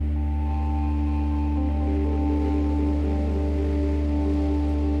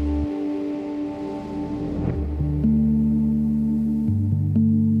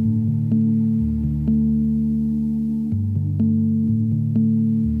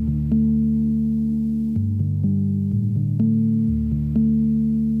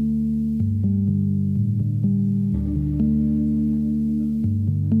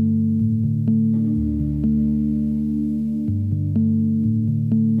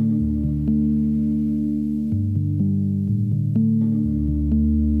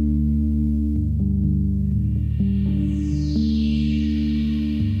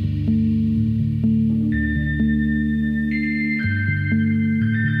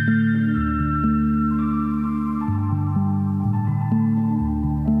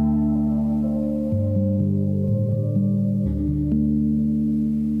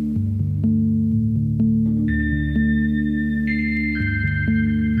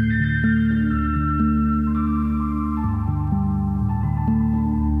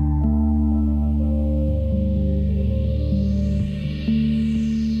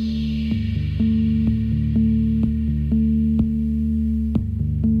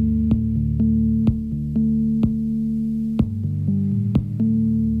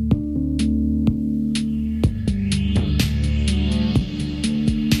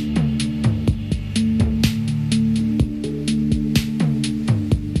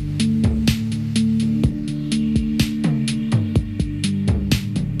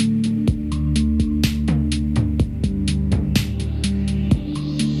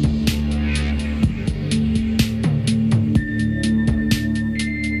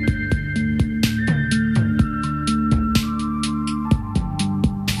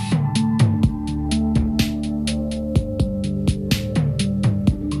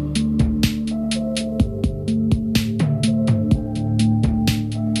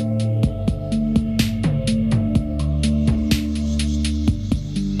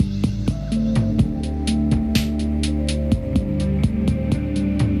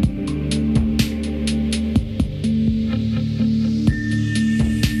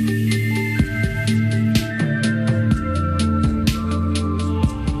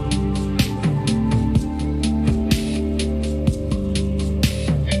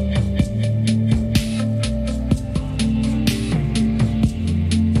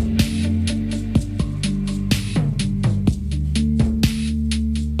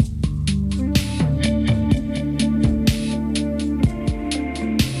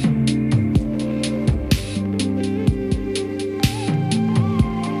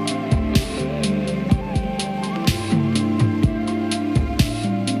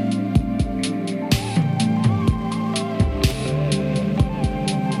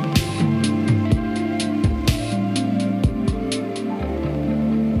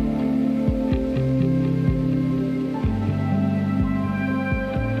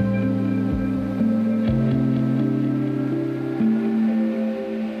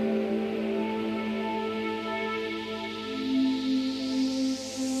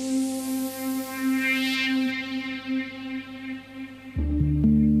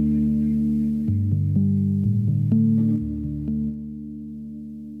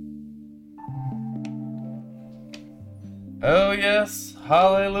yes.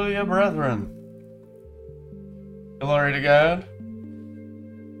 Hallelujah, brethren. Glory to God.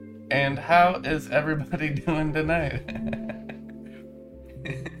 And how is everybody doing tonight?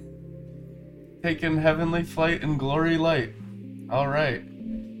 Taking heavenly flight in glory light. All right.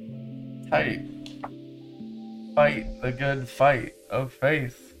 Tight. Fight the good fight of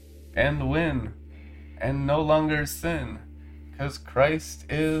faith and win and no longer sin, because Christ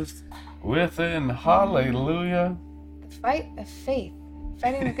is within. Hallelujah. The fight of faith.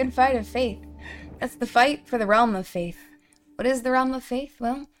 Fighting the good fight of faith. That's the fight for the realm of faith. What is the realm of faith?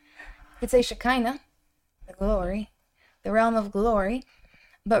 Well, you could say Shekinah, the glory, the realm of glory.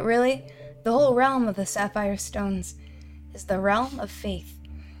 But really, the whole realm of the sapphire stones is the realm of faith.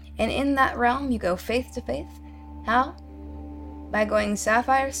 And in that realm, you go faith to faith. How? By going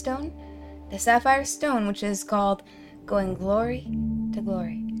sapphire stone to sapphire stone, which is called going glory to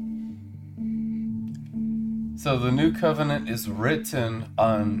glory. So the new covenant is written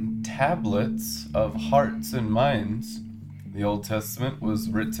on tablets of hearts and minds. The Old Testament was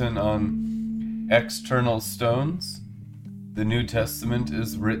written on external stones. The New Testament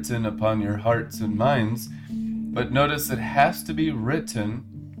is written upon your hearts and minds. But notice it has to be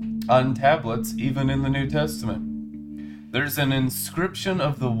written on tablets even in the New Testament. There's an inscription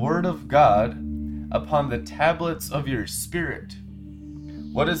of the Word of God upon the tablets of your spirit.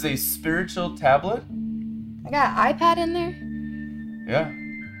 What is a spiritual tablet? I got an iPad in there. Yeah.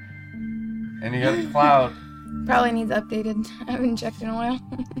 And you got a cloud Probably needs updated. I haven't checked in a while.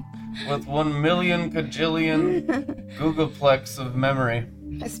 with 1 million kajillion Googleplex of memory.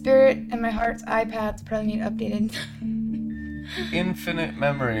 My spirit and my heart's iPads probably need updated. Infinite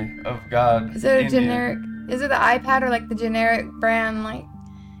memory of God. Is it a in you. generic? Is it the iPad or like the generic brand like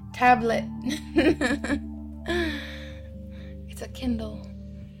tablet? It's a Kindle.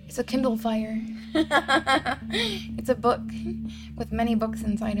 It's a Kindle Fire. It's a book with many books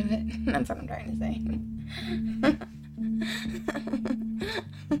inside of it. That's what I'm trying to say.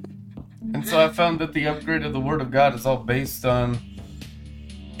 And so I found that the upgrade of the Word of God is all based on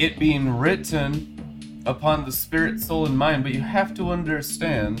it being written upon the spirit, soul, and mind. But you have to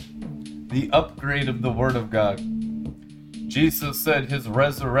understand the upgrade of the Word of God. Jesus said his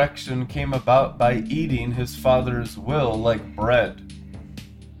resurrection came about by eating his Father's will like bread.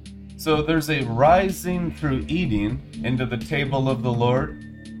 So there's a rising through eating into the table of the Lord.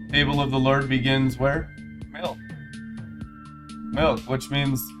 Table of the Lord begins where? Milk. Milk, which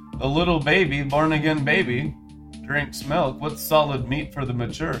means the little baby, born again baby, drinks milk. What's solid meat for the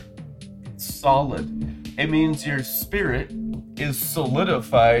mature? It's solid. It means your spirit is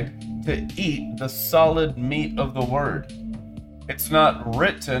solidified to eat the solid meat of the Word. It's not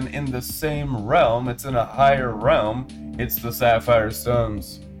written in the same realm, it's in a higher realm. It's the sapphire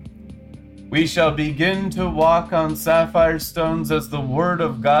stones. We shall begin to walk on sapphire stones as the Word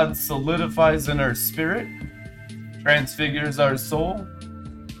of God solidifies in our spirit, transfigures our soul,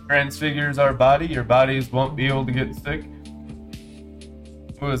 transfigures our body. Your bodies won't be able to get sick.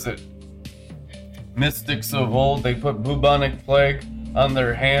 Who is it? Mystics of old, they put bubonic plague on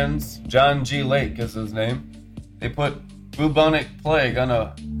their hands. John G. Lake is his name. They put bubonic plague on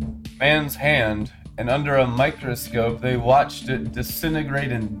a man's hand, and under a microscope, they watched it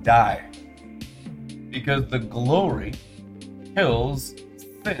disintegrate and die. Because the glory kills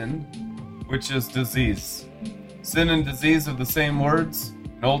sin, which is disease. Sin and disease are the same words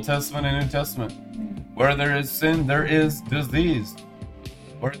in Old Testament and New Testament. Where there is sin, there is disease.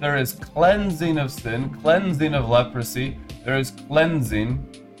 Where there is cleansing of sin, cleansing of leprosy, there is cleansing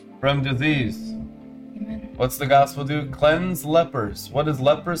from disease. Amen. What's the gospel do? Cleanse lepers. What is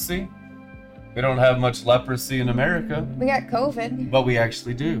leprosy? We don't have much leprosy in America, We got COVID. but we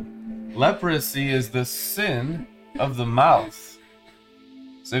actually do. Leprosy is the sin of the mouth.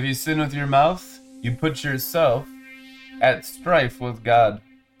 So if you sin with your mouth, you put yourself at strife with God.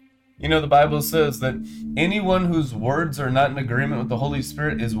 You know, the Bible says that anyone whose words are not in agreement with the Holy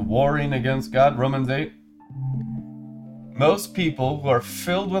Spirit is warring against God, Romans 8. Most people who are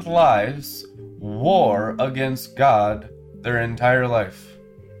filled with lies war against God their entire life.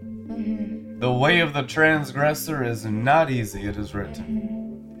 Mm-hmm. The way of the transgressor is not easy, it is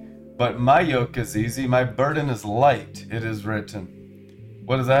written. But my yoke is easy, my burden is light, it is written.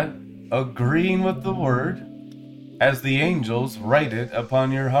 What is that? Agreeing with the word as the angels write it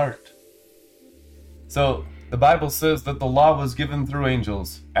upon your heart. So, the Bible says that the law was given through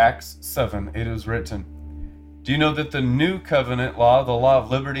angels. Acts 7, it is written. Do you know that the new covenant law, the law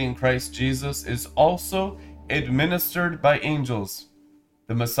of liberty in Christ Jesus, is also administered by angels?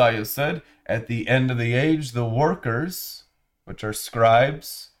 The Messiah said, at the end of the age, the workers, which are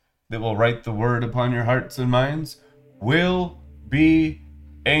scribes, that will write the word upon your hearts and minds, will be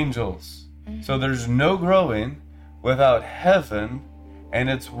angels. So there's no growing without heaven and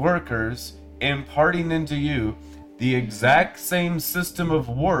its workers imparting into you the exact same system of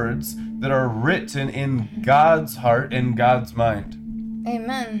words that are written in God's heart and God's mind.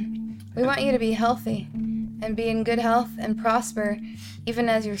 Amen. We want you to be healthy and be in good health and prosper, even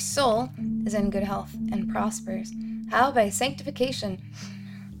as your soul is in good health and prospers. How? By sanctification.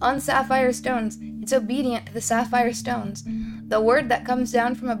 On sapphire stones. It's obedient to the sapphire stones. The word that comes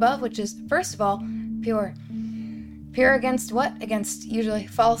down from above, which is, first of all, pure. Pure against what? Against usually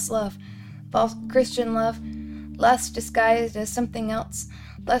false love. False Christian love. Lust disguised as something else.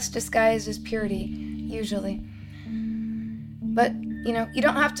 Lust disguised as purity, usually. But, you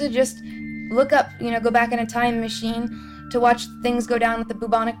don't have to just look up, go back in a time machine to watch things go down with the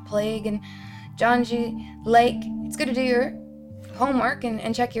bubonic plague and John G. Lake. It's good to do your homework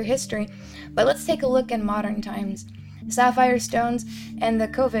and check your history. But let's take a look in modern times. Sapphire stones and the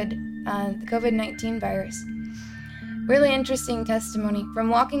COVID-19 virus. Really interesting testimony from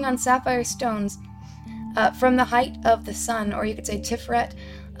walking on sapphire stones from the height of the sun, or you could say Tiferet,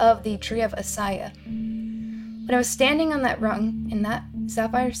 of the tree of Asaya. When I was standing on that rung in that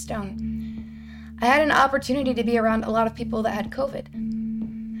sapphire stone, I had an opportunity to be around a lot of people that had COVID.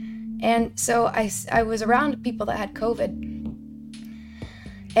 And so I was around people that had COVID.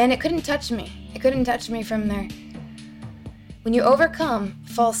 And it couldn't touch me. It couldn't touch me from there. When you overcome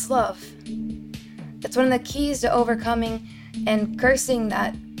false love, that's one of the keys to overcoming and cursing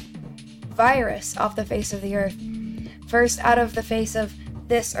that virus off the face of the earth. First out of the face of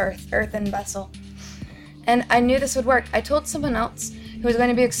this earthen vessel. And I knew this would work. I told someone else who was going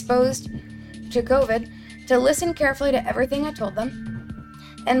to be exposed to COVID to listen carefully to everything I told them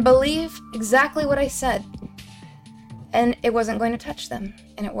and believe exactly what I said. And it wasn't going to touch them.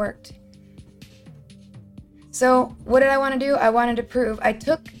 And it worked. So what did I want to do? I wanted to prove. I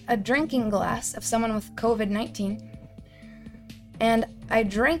took a drinking glass of someone with COVID-19 and I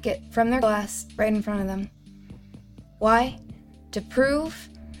drank it from their glass right in front of them. Why? To prove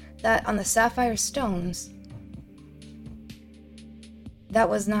that on the sapphire stones, that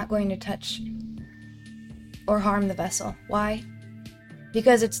was not going to touch or harm the vessel. Why?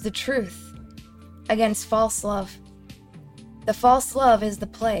 Because it's the truth against false love. The false love is the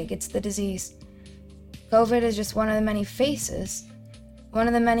plague. It's the disease. COVID is just one of the many faces, one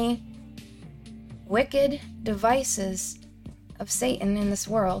of the many wicked devices of Satan in this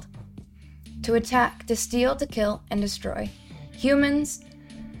world to attack, to steal, to kill, and destroy humans,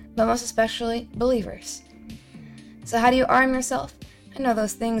 but most especially believers. So how do you arm yourself? I know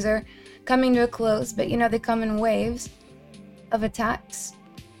those things are coming to a close, but they come in waves of attacks.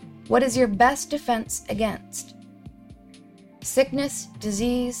 What is your best defense against? Sickness,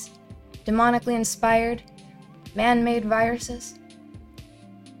 disease, demonically inspired, man-made viruses?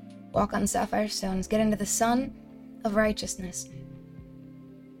 Walk on sapphire stones. Get into the sun of righteousness.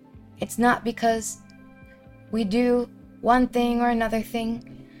 It's not because we do one thing or another thing.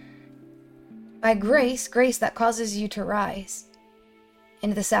 By grace that causes you to rise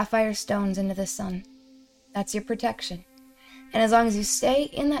into the sapphire stones, into the sun. That's your protection. And as long as you stay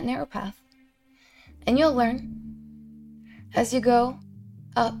in that narrow path, and you'll learn as you go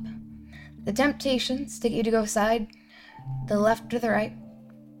up, the temptations to get you to go side, the left or the right,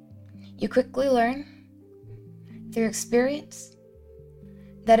 you quickly learn through experience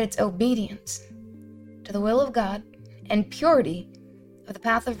that it's obedience to the will of God and purity of the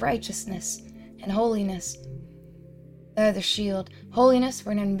path of righteousness and holiness. They're the shield. Holiness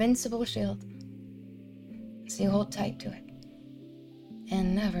for an invincible shield. So you hold tight to it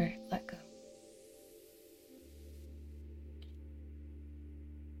and never let go.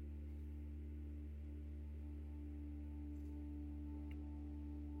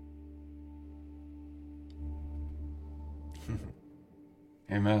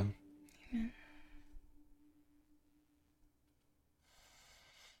 Amen. Amen.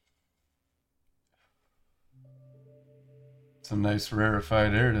 Some nice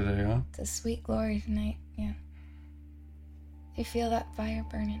rarefied air today, huh? It's a sweet glory tonight, yeah. You feel that fire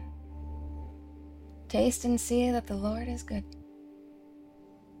burning. Taste and see that the Lord is good.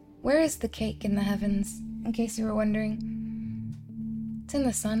 Where is the cake in the heavens, in case you were wondering? It's in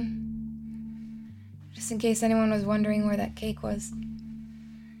the sun. Just in case anyone was wondering where that cake was.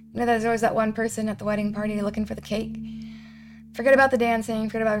 There's always that one person at the wedding party looking for the cake. Forget about the dancing,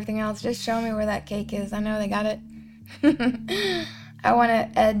 forget about everything else. Just show me where that cake is. I know they got it. I want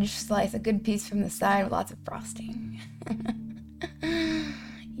an edge slice, a good piece from the side with lots of frosting.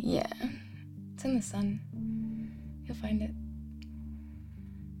 Yeah. It's in the sun. You'll find it.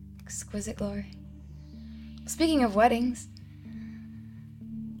 Exquisite glory. Speaking of weddings,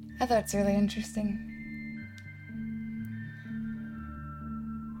 I thought it's really interesting.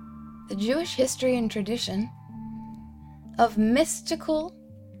 The Jewish history and tradition of mystical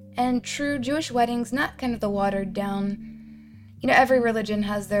and true Jewish weddings, not kind of the watered down. Every religion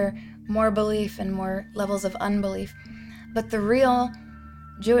has their more belief and more levels of unbelief. But the real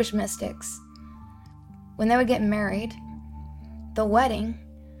Jewish mystics, when they would get married, the wedding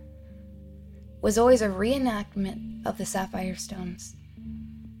was always a reenactment of the sapphire stones.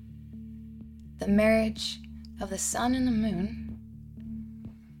 The marriage of the sun and the moon,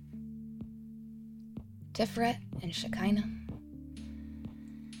 Tiferet and Shekinah.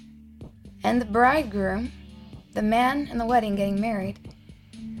 And the bridegroom, the man in the wedding getting married,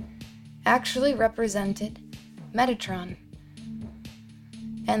 actually represented Metatron.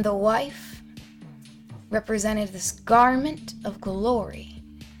 And the wife represented this garment of glory.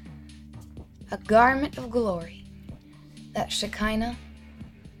 A garment of glory. That Shekinah,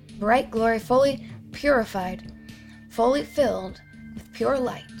 bright glory, fully purified, fully filled with pure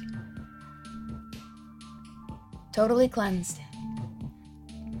light. Totally cleansed.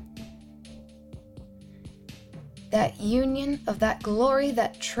 That union of that glory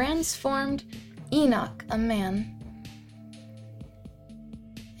that transformed Enoch, a man,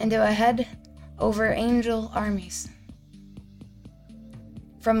 into a head over angel armies.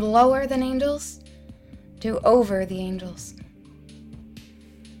 From lower than angels to over the angels.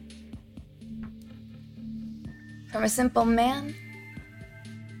 From a simple man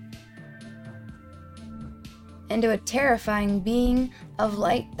into a terrifying being of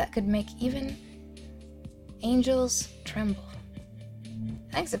light that could make even angels tremble.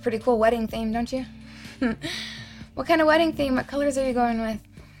 I think it's a pretty cool wedding theme, don't you? What kind of wedding theme? What colors are you going with?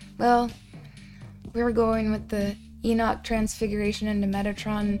 Well, we were going with the Enoch transfiguration into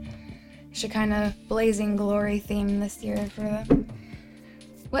Metatron Shekinah blazing glory theme this year for the...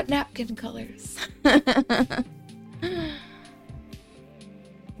 What napkin colors?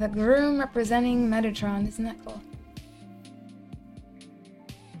 The groom representing Metatron. Isn't that cool?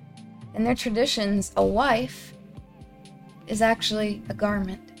 In their traditions, a wife is actually a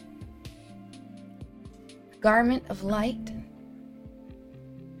garment. A garment of light.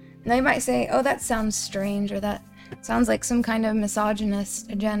 Now you might say, oh, that sounds strange, or that sounds like some kind of misogynist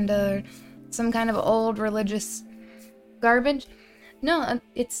agenda, or some kind of old religious garbage. No,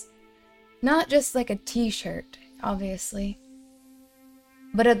 it's not just like a t-shirt, obviously,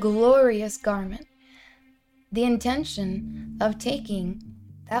 but a glorious garment. The intention of taking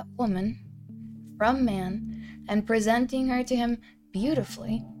that woman from man and presenting her to him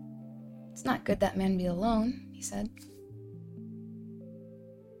beautifully. It's not good that man be alone, he said.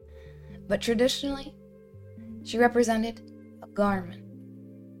 But traditionally, she represented a garment.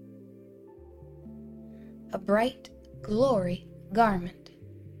 A bright glory garment.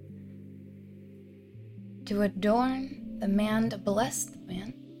 To adorn the man, to bless the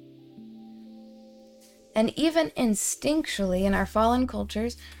man. And even instinctually in our fallen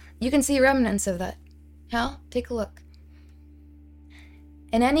cultures, you can see remnants of that. How? Take a look.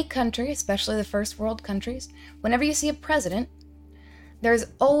 In any country, especially the first world countries, whenever you see a president, there's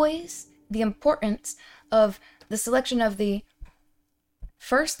always the importance of the selection of the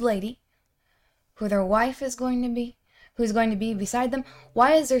first lady, who their wife is going to be, who's going to be beside them.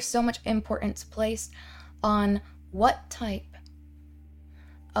 Why is there so much importance placed on what type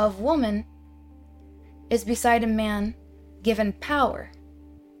of woman is beside a man given power?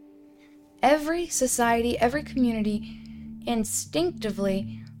 Every society, every community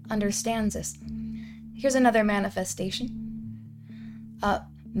instinctively understands this. Here's another manifestation.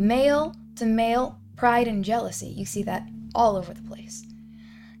 Male to male pride and jealousy. You see that all over the place.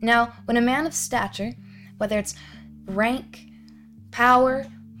 Now, when a man of stature, whether it's rank, power,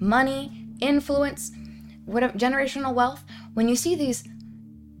 money, influence, whatever, generational wealth, when you see these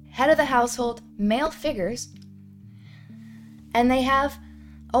head of the household male figures, and they have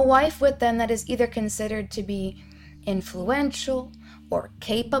a wife with them that is either considered to be influential or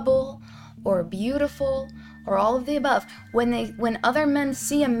capable or beautiful or all of the above, when other men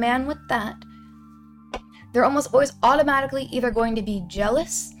see a man with that, they're almost always automatically either going to be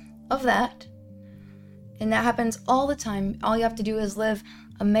jealous of that, and that happens all the time. All you have to do is live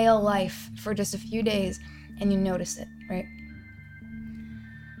a male life for just a few days and you notice it, right?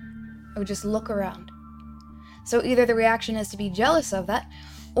 Or just look around. So either the reaction is to be jealous of that,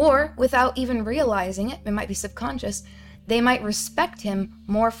 or without even realizing it, it might be subconscious, they might respect him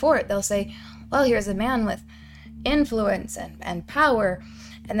more for it. They'll say, well, here's a man with influence and power,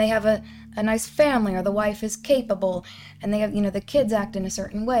 and they have a nice family, or the wife is capable, and they have, the kids act in a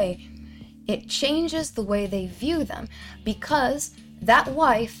certain way. It changes the way they view them, because that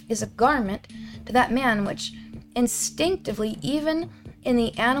wife is a garment to that man, which instinctively, even in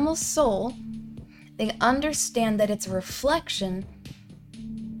the animal soul, they understand that it's a reflection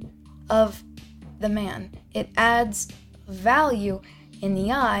of the man. It adds value in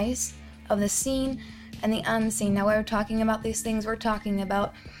the eyes of the seen and the unseen. Now, when we're talking about these things, we're talking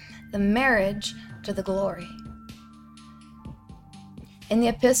about the marriage to the glory. In the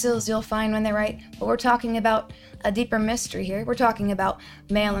epistles, you'll find when they write, but we're talking about a deeper mystery here. We're talking about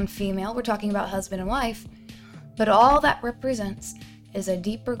male and female. We're talking about husband and wife. But all that represents is a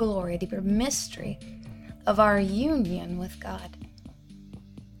deeper glory, a deeper mystery of our union with God,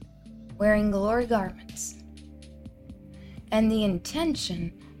 wearing glory garments. And the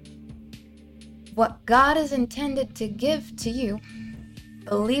intention, what God has intended to give to you,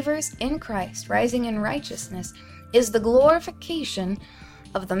 believers in Christ, rising in righteousness, is the glorification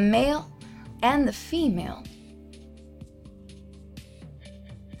of the male and the female.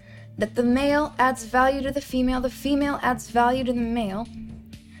 That the male adds value to the female adds value to the male,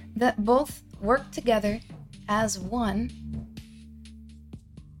 that both work together as one.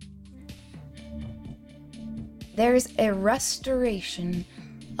 There's a restoration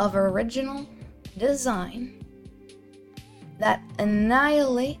of original design that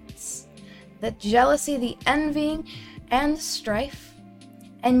annihilates the jealousy, the envying, and the strife.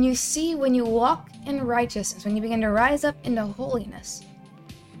 And you see, when you walk in righteousness, when you begin to rise up into holiness,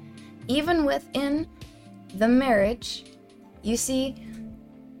 even within the marriage, you see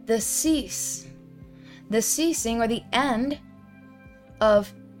the ceasing or the end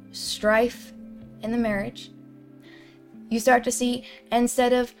of strife in the marriage. You start to see,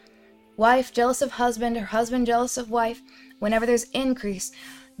 instead of wife jealous of husband or husband jealous of wife, whenever there's increase,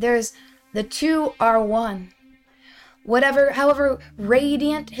 there's the two are one. However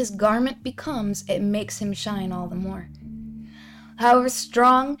radiant his garment becomes, it makes him shine all the more. However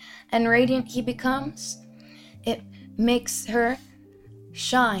strong and radiant he becomes, it makes her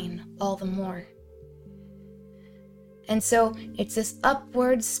shine all the more. And so it's this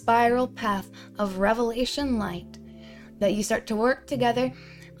upward spiral path of revelation light that you start to work together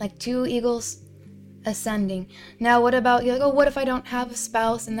like two eagles ascending. Now, what about, you're like, oh, what if I don't have a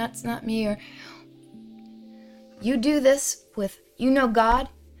spouse and that's not me? Or you do this with, you know God,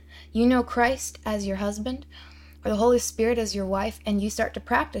 you know Christ as your husband, or the Holy Spirit as your wife, and you start to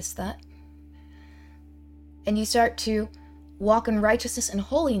practice that. And you start to walk in righteousness and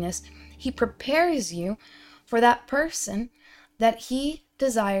holiness. He prepares you for that person that he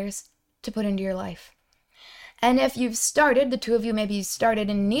desires to put into your life. And if you've started, the two of you, maybe you started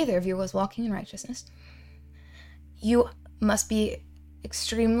and neither of you was walking in righteousness, you must be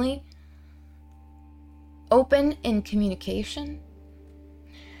extremely open in communication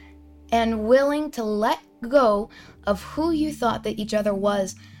and willing to let go of who you thought that each other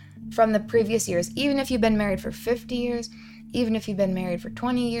was from the previous years. Even if you've been married for 50 years, even if you've been married for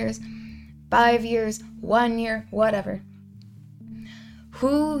 20 years, 5 years, 1 year, whatever.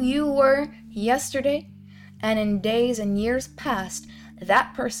 Who you were yesterday and in days and years past,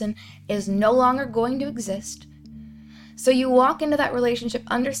 that person is no longer going to exist. So you walk into that relationship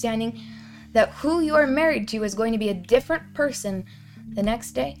understanding that who you are married to is going to be a different person the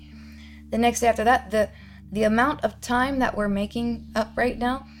next day. The next day after that, the amount of time that we're making up right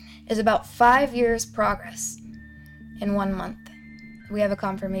now is about 5 years progress in 1 month. We have a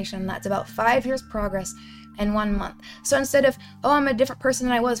confirmation that's about 5 years progress in 1 month. So instead of, oh, I'm a different person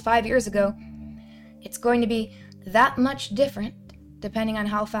than I was 5 years ago, it's going to be that much different depending on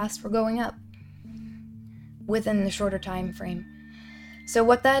how fast we're going up within the shorter time frame. So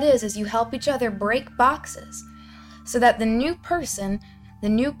what that is you help each other break boxes so that the new person, the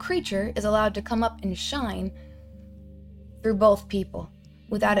new creature, is allowed to come up and shine through both people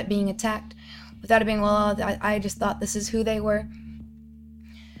without it being attacked, without it being, well, I just thought this is who they were.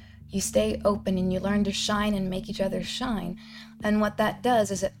 You stay open and you learn to shine and make each other shine. And what that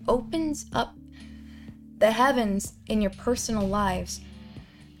does is it opens up the heavens in your personal lives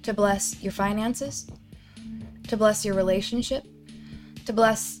to bless your finances, to bless your relationship, to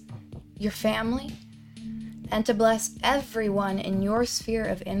bless your family, and to bless everyone in your sphere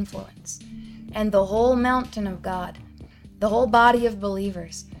of influence, and the whole mountain of God, the whole body of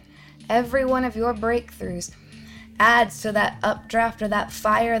believers. Every one of your breakthroughs adds to that updraft or that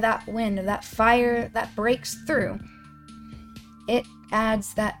fire, that wind, or that fire that breaks through. It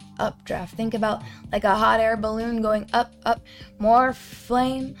adds that updraft. Think about like a hot air balloon going up, up, more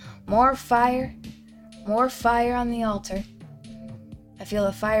flame, more fire on the altar. I feel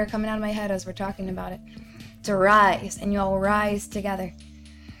a fire coming out of my head as we're talking about it. To rise, and you all rise together.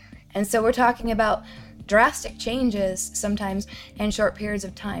 And so we're talking about drastic changes sometimes in short periods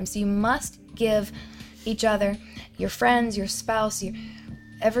of time. So you must give each other, your friends, your spouse, your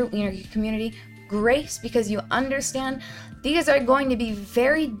community, grace, because you understand these are going to be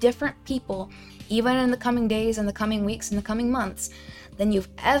very different people, even in the coming days and the coming weeks and the coming months, than you've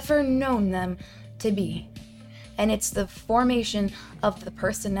ever known them to be. And it's the formation of the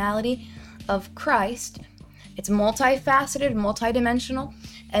personality of Christ. It's multifaceted, multidimensional,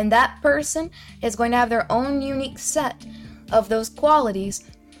 and that person is going to have their own unique set of those qualities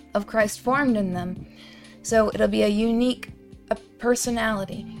of Christ formed in them. So it'll be a unique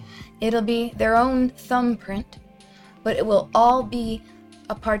personality. It'll be their own thumbprint, but it will all be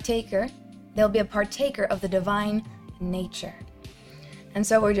a partaker. They'll be a partaker of the divine nature. And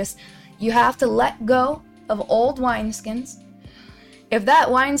so you have to let go of old wineskins. If that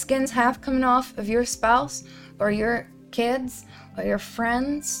wineskin's half coming off of your spouse or your kids or your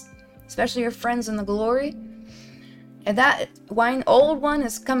friends, especially your friends in the glory, if that old one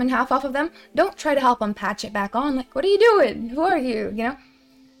is coming half off of them, don't try to help them patch it back on. Like, what are you doing? Who are you?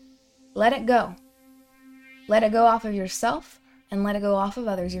 Let it go. Let it go off of yourself and let it go off of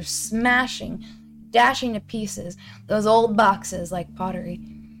others. You're smashing, dashing to pieces those old boxes like pottery.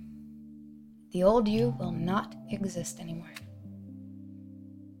 The old you will not exist anymore.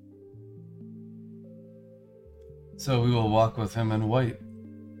 So we will walk with him in white.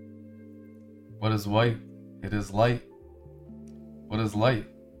 What is white? It is light. What is light?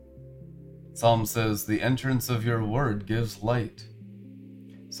 Psalm says, the entrance of your word gives light.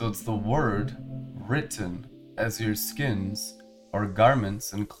 So it's the word written as your skins or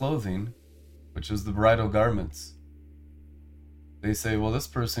garments and clothing, which is the bridal garments. They say, well, this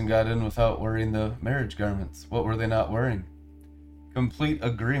person got in without wearing the marriage garments. What were they not wearing? Complete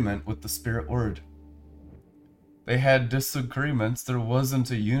agreement with the Spirit Word. They had disagreements. There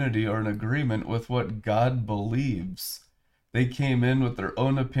wasn't a unity or an agreement with what God believes. They came in with their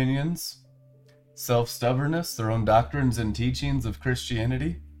own opinions, self-stubbornness, their own doctrines and teachings of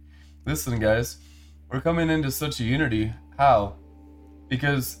Christianity. Listen, guys, we're coming into such a unity. How?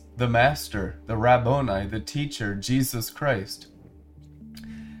 Because the Master, the Rabboni, the teacher, Jesus Christ,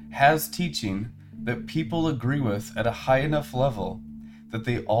 has teaching that people agree with at a high enough level that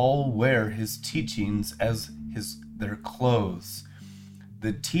they all wear his teachings as their clothes.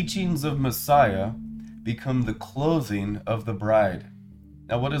 The teachings of Messiah become the clothing of the bride.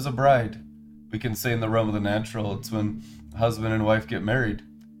 Now, what is a bride? We can say in the realm of the natural, it's when husband and wife get married.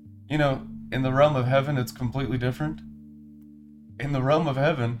 In the realm of heaven, it's completely different. In the realm of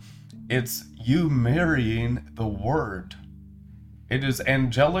heaven, it's you marrying the Word. It is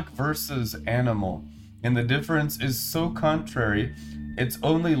angelic versus animal. And the difference is so contrary, it's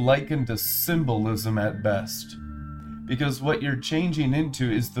only likened to symbolism at best. Because what you're changing into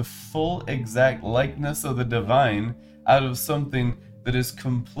is the full exact likeness of the divine out of something that is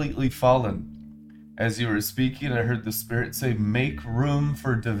completely fallen. As you were speaking, I heard the Spirit say, make room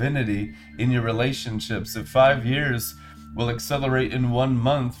for divinity in your relationships. If 5 years will accelerate in 1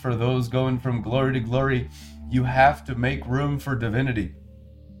 month for those going from glory to glory, you have to make room for divinity.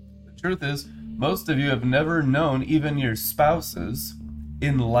 The truth is, most of you have never known even your spouses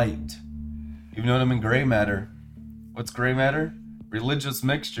in light. You've known them in gray matter. What's gray matter? Religious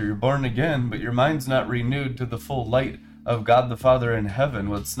mixture. You're born again, but your mind's not renewed to the full light of God the Father in heaven.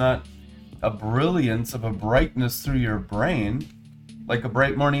 What's not a brilliance of a brightness through your brain, like a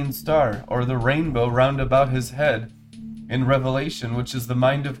bright morning star, or the rainbow round about his head in Revelation, which is the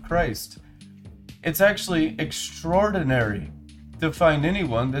mind of Christ. It's actually extraordinary to find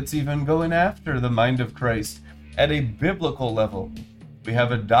anyone that's even going after the mind of Christ at a biblical level. We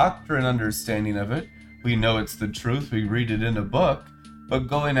have a doctrine understanding of it. We know it's the truth. We read it in a book. But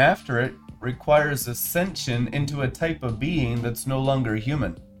going after it requires ascension into a type of being that's no longer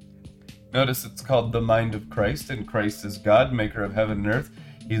human. Notice it's called the mind of Christ, and Christ is God, maker of heaven and earth.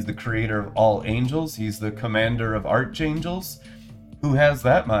 He's the creator of all angels. He's the commander of archangels. Who has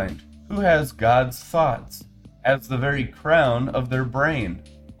that mind? Who has God's thoughts as the very crown of their brain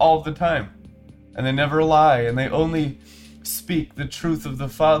all the time? And they never lie, and they only speak the truth of the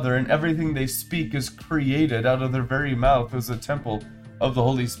Father, and everything they speak is created out of their very mouth as a temple of the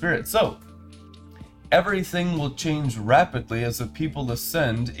Holy Spirit. So, everything will change rapidly as the people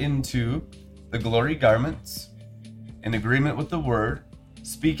ascend into the glory garments, in agreement with the Word,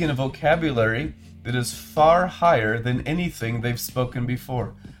 speaking a vocabulary that is far higher than anything they've spoken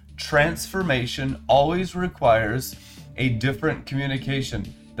before. Transformation always requires a different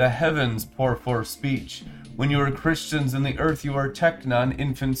communication. The heavens pour forth speech. When you are Christians in the earth, you are teknon,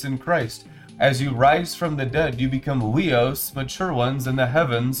 infants in Christ. As you rise from the dead, you become huios, mature ones, and the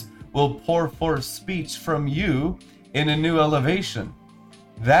heavens will pour forth speech from you in a new elevation.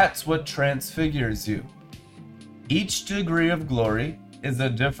 That's what transfigures you. Each degree of glory is a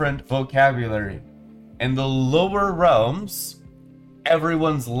different vocabulary. In the lower realms,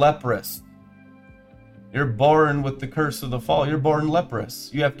 everyone's leprous. You're born with the curse of the fall. You're born leprous.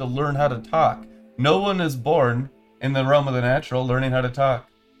 You have to learn how to talk. No one is born in the realm of the natural learning how to talk.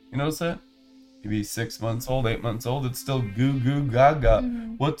 You notice that? You'd be 6 months old, 8 months old, it's still goo goo gaga.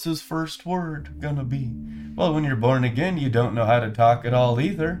 What's his first word gonna be? Well, when you're born again, you don't know how to talk at all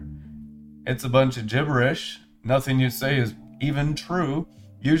either. It's a bunch of gibberish. Nothing you say is even true,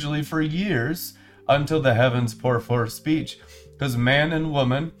 usually for years, until the heavens pour forth speech. Because man and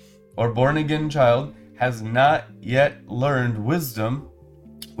woman, or born again child, has not yet learned wisdom,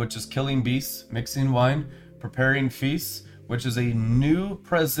 which is killing beasts, mixing wine, preparing feasts, which is a new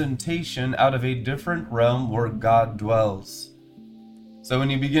presentation out of a different realm where God dwells. So when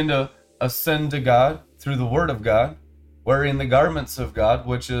you begin to ascend to God through the Word of God, wearing the garments of God,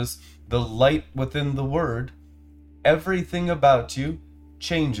 which is the light within the Word, everything about you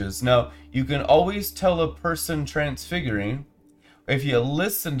changes. Now, you can always tell a person transfiguring if you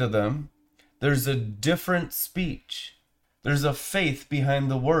listen to them. There's a different speech. There's a faith behind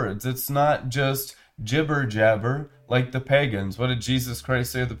the words. It's not just jibber jabber like the pagans. What did Jesus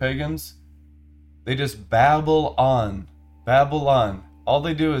Christ say to the pagans? They just babble on. Babble on. All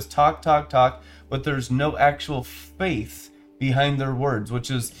they do is talk, but there's no actual faith behind their words,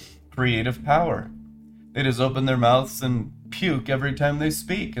 which is creative power. They just open their mouths and puke every time they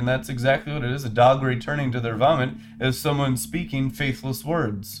speak, and that's exactly what it is. A dog returning to their vomit is someone speaking faithless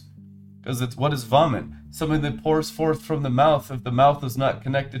words. Because it's what is vomit? Something that pours forth from the mouth if the mouth is not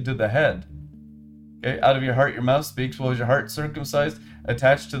connected to the head. Okay, out of your heart your mouth speaks. Well, is your heart circumcised,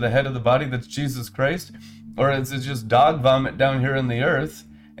 attached to the head of the body that's Jesus Christ? Or is it just dog vomit down here on the earth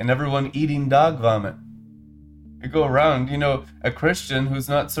and everyone eating dog vomit? You go around, a Christian who's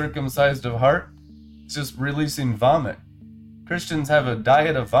not circumcised of heart is just releasing vomit. Christians have a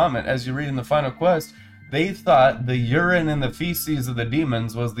diet of vomit. As you read in the Final Quest, they thought the urine and the feces of the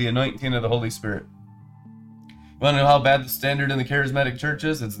demons was the anointing of the Holy Spirit. You want to know how bad the standard in the charismatic church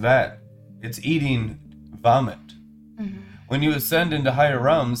is? It's that. It's eating vomit. When you ascend into higher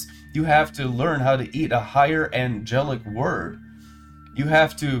realms, you have to learn how to eat a higher angelic word.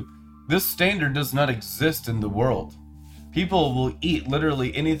 This standard does not exist in the world. People will eat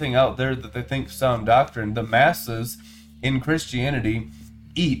literally anything out there that they think sound doctrine. The masses in Christianity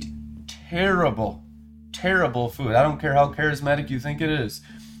eat terrible food. I don't care how charismatic you think it is.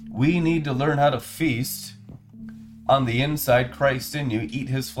 We need to learn how to feast on the inside, Christ in you. Eat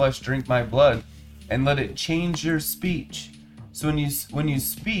his flesh, drink my blood, and let it change your speech. So when you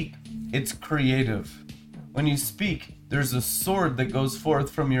speak, it's creative. When you speak, there's a sword that goes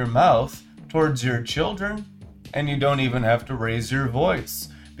forth from your mouth towards your children, and you don't even have to raise your voice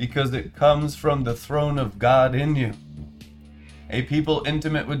because it comes from the throne of God in you. A people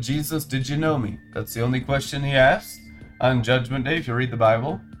intimate with Jesus, did you know me? That's the only question he asked on Judgment Day, if you read the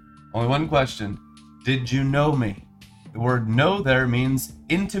Bible. Only one question. Did you know me? The word know there means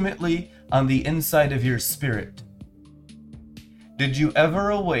intimately on the inside of your spirit. Did you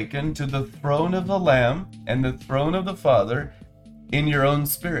ever awaken to the throne of the Lamb and the throne of the Father in your own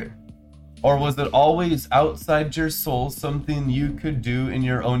spirit? Or was it always outside your soul, something you could do in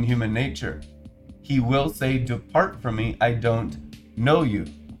your own human nature? He will say, depart from me, I don't know you.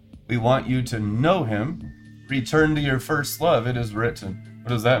 We want you to know him. Return to your first love, it is written. What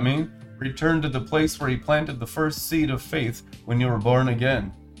does that mean? Return to the place where he planted the first seed of faith when you were born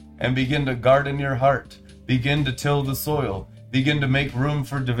again. And begin to garden your heart. Begin to till the soil. Begin to make room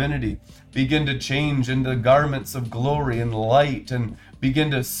for divinity. Begin to change into garments of glory and light, and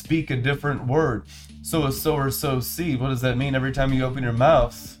begin to speak a different word. So a sower sows seed. What does that mean? Every time you open your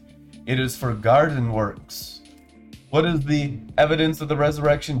mouth, it is for garden works. What is the evidence of the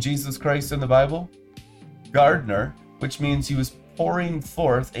resurrection of Jesus Christ in the Bible? Gardener, which means he was pouring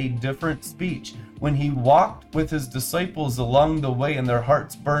forth a different speech. When he walked with his disciples along the way and their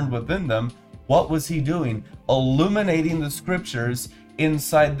hearts burned within them, what was he doing? Illuminating the scriptures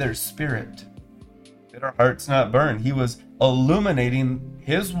inside their spirit. Did our hearts not burn? He was illuminating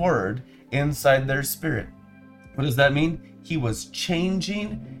his word inside their spirit. What does that mean? He was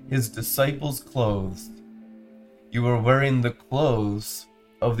changing his disciples' clothes. You were wearing the clothes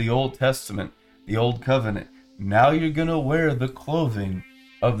of the Old Testament, the Old Covenant. Now you're going to wear the clothing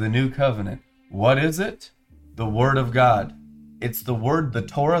of the New Covenant. What is it? The Word of God. It's the Word, the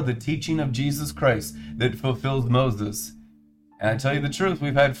Torah, the teaching of Jesus Christ that fulfills Moses. And I tell you the truth,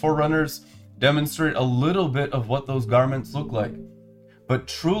 we've had forerunners demonstrate a little bit of what those garments look like. but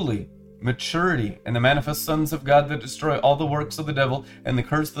truly maturity and the manifest sons of God that destroy all the works of the devil and the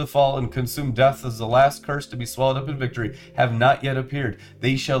curse of the fall and consume death as the last curse to be swallowed up in victory have not yet appeared.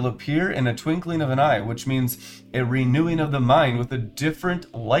 They shall appear in a twinkling of an eye, which means a renewing of the mind with a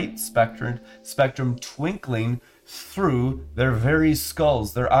different light spectrum twinkling through their very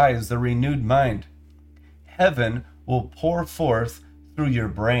skulls, their eyes, their renewed mind. Heaven will pour forth through your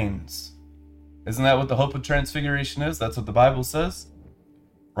brains. Isn't that what the hope of transfiguration is? That's what the Bible says.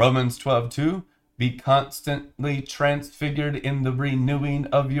 Romans 12:2, be constantly transfigured in the renewing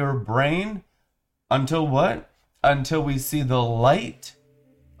of your brain. Until what? Until we see the light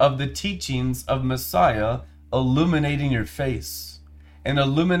of the teachings of Messiah illuminating your face. An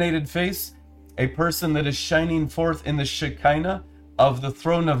illuminated face, a person that is shining forth in the Shekinah of the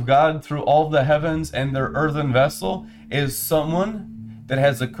throne of God through all the heavens and their earthen vessel, is someone that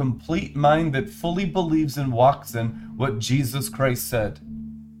has a complete mind that fully believes and walks in what Jesus Christ said.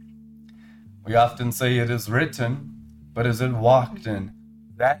 We often say it is written, but is it walked in?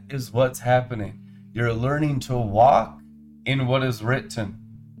 That is what's happening. You're learning to walk in what is written.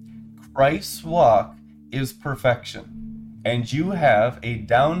 Christ's walk is perfection, and you have a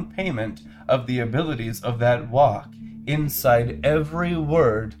down payment of the abilities of that walk inside every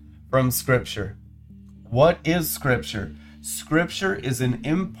word from Scripture. What is Scripture? Scripture is an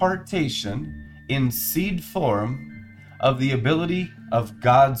impartation in seed form of the ability of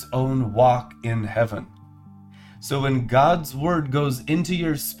God's own walk in heaven. So when God's word goes into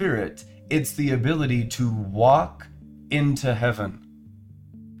your spirit, it's the ability to walk into heaven.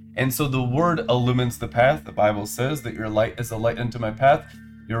 And so the word illumines the path. The Bible says that your light is a light unto my path.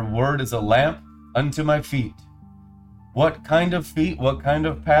 Your word is a lamp unto my feet. What kind of feet? What kind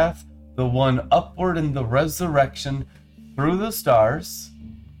of path? The one upward in the resurrection through the stars.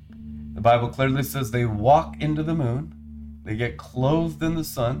 The Bible clearly says they walk into the moon. They get clothed in the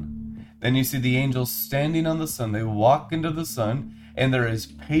sun. Then you see the angels standing on the sun. They walk into the sun, and there is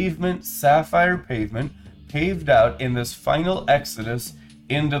pavement, sapphire pavement, paved out in this final exodus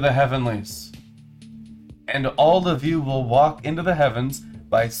into the heavenlies. And all of you will walk into the heavens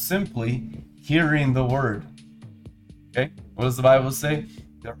by simply hearing the word. Okay? What does the Bible say?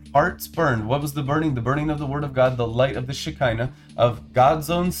 Their hearts burned. What was the burning? The burning of the word of God, the light of the Shekinah, of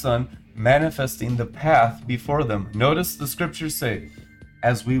God's own Son, manifesting the path before them. Notice the scriptures say,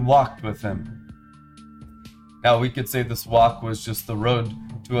 as we walked with him. Now we could say this walk was just the road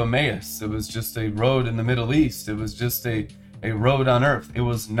to Emmaus. It was just a road in the Middle East. It was just a road on earth. It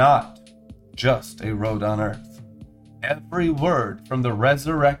was not just a road on earth. Every word from the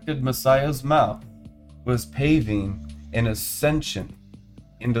resurrected Messiah's mouth was paving an ascension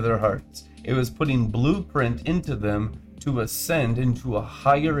into their hearts. It was putting blueprint into them to ascend into a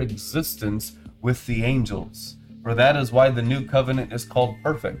higher existence with the angels. For that is why the new covenant is called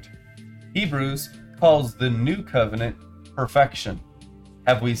perfect. Hebrews calls the new covenant perfection.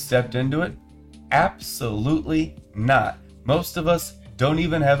 Have we stepped into it? Absolutely not. Most of us don't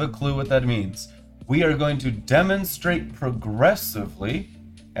even have a clue what that means. We are going to demonstrate progressively,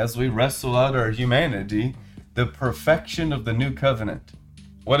 as we wrestle out our humanity, the perfection of the new covenant.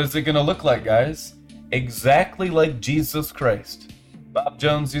 What is it going to look like, guys? Exactly like Jesus Christ. Bob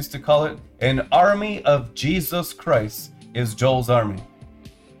Jones used to call it an army of Jesus Christ is Joel's army.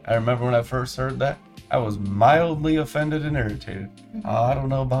 I remember when I first heard that, I was mildly offended and irritated. Oh, I don't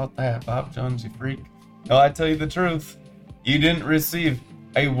know about that, Bob Jones, you freak. No, I tell you the truth. You didn't receive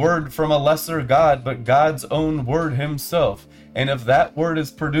a word from a lesser God, but God's own word himself. And if that word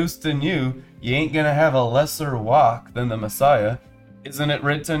is produced in you, you ain't gonna have a lesser walk than the Messiah. Isn't it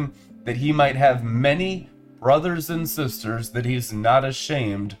written that he might have many brothers and sisters that he's not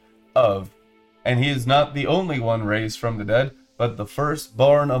ashamed of? And he is not the only one raised from the dead, but the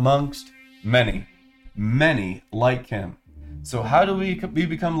firstborn amongst many. Many like him. So how do we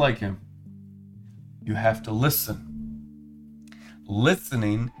become like him? You have to listen.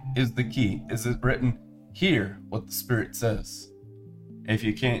 Listening is the key. Is it written? Hear what the Spirit says. If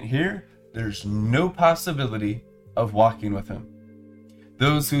you can't hear, there's no possibility of walking with him.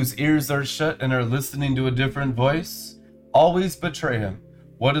 Those whose ears are shut and are listening to a different voice always betray him.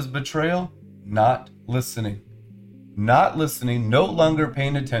 What is betrayal? Not listening. Not listening, no longer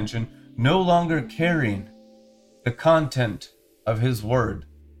paying attention, no longer caring the content of his word.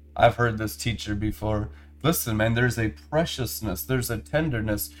 I've heard this teacher before. Listen, man, there's a preciousness, there's a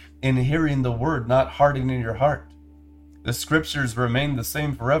tenderness in hearing the word, not hardening your heart. The scriptures remain the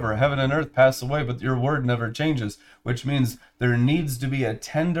same forever. Heaven and earth pass away, but your word never changes, which means there needs to be a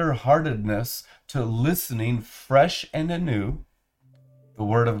tender-heartedness to listening fresh and anew the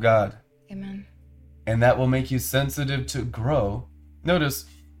word of God. Amen. And that will make you sensitive to grow Notice,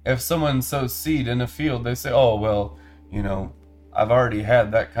 if someone sows seed in a field, they say, oh, well, I've already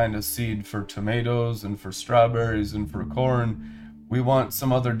had that kind of seed for tomatoes and for strawberries and for corn. We want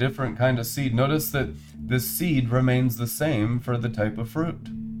some other different kind of seed. Notice that the seed remains the same for the type of fruit.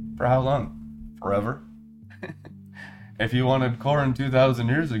 For how long? Forever. If you wanted corn 2,000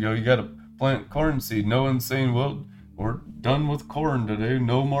 years ago, you got to plant corn seed. No one's saying, well, we're done with corn today.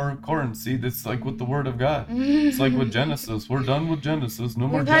 No more corn seed. It's like with the Word of God. It's like with Genesis. We're done with Genesis. No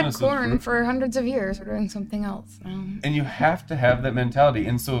more Genesis. We've had corn for hundreds of years. We're doing something else now. And you have to have that mentality.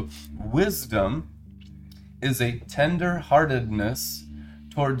 And so wisdom is a tender-heartedness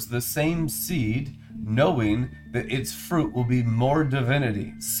towards the same seed, knowing that its fruit will be more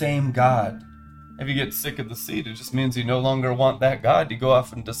divinity, same God. If you get sick of the seed, it just means you no longer want that God. You go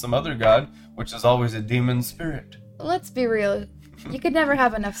off into some other God, which is always a demon spirit. Let's be real. You could never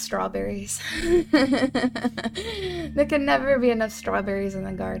have enough strawberries. There could never be enough strawberries in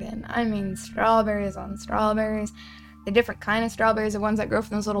the garden. I mean, strawberries on strawberries. The different kind of strawberries, the ones that grow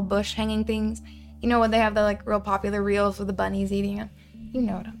from those little bush hanging things. You know when they have the real popular reels with the bunnies eating them? You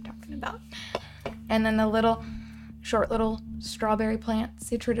know what I'm talking about. And then the short little strawberry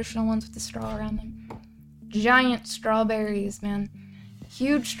plants, the traditional ones with the straw around them. Giant strawberries, man.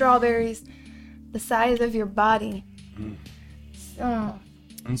 Huge strawberries, the size of your body. So.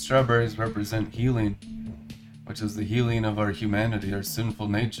 And strawberries represent healing, which is the healing of our humanity, our sinful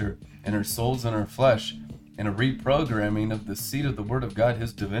nature, and our souls and our flesh, and a reprogramming of the seed of the Word of God,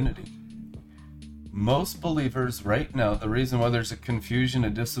 His divinity. Most believers right now, the reason why there's a confusion, a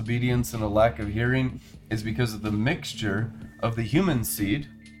disobedience, and a lack of hearing is because of the mixture of the human seed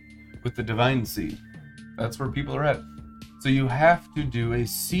with the divine seed. That's where people are at. So you have to do a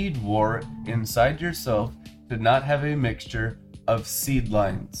seed war inside yourself to not have a mixture of seed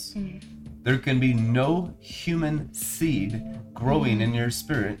lines. There can be no human seed growing in your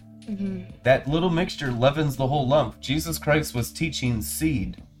spirit. That little mixture leavens the whole lump. Jesus Christ was teaching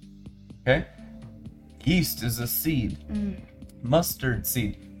seed. Okay? Yeast is a seed. Mustard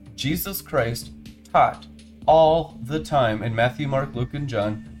seed. Jesus Christ taught all the time in Matthew, Mark, Luke, and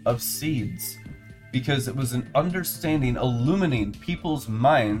John of seeds, because it was an understanding, illuminating people's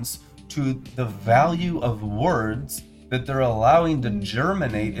minds to the value of words that they're allowing to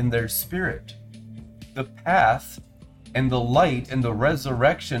germinate in their spirit. The path and the light and the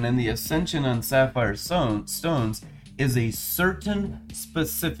resurrection and the ascension on sapphire stones is a certain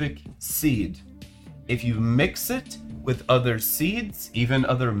specific seed. If you mix it with other seeds, even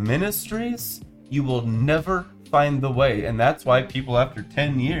other ministries, you will never find the way. And that's why people after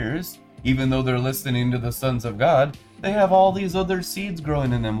 10 years, even though they're listening to the sons of God, they have all these other seeds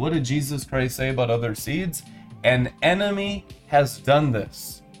growing in them. What did Jesus Christ say about other seeds? An enemy has done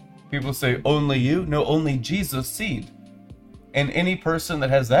this. People say, only you? No, only Jesus' seed. And any person that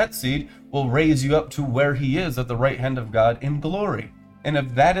has that seed will raise you up to where He is at the right hand of God in glory. And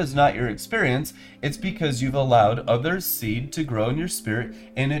if that is not your experience, it's because you've allowed other seed to grow in your spirit,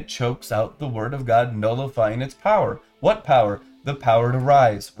 and it chokes out the Word of God, nullifying its power. What power? The power to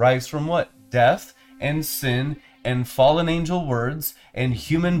rise. Rise from what? Death and sin and fallen angel words and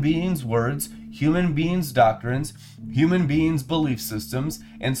human beings' words, human beings' doctrines, human beings' belief systems.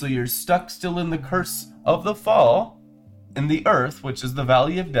 And so you're stuck still in the curse of the fall in the earth, which is the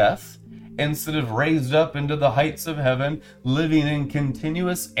valley of death, instead of raised up into the heights of heaven, living in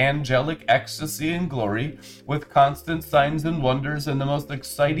continuous angelic ecstasy and glory, with constant signs and wonders and the most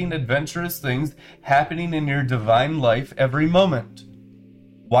exciting, adventurous things happening in your divine life every moment.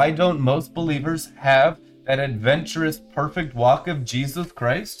 Why don't most believers have that adventurous, perfect walk of Jesus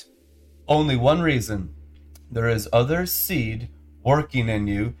Christ? Only one reason. There is other seed working in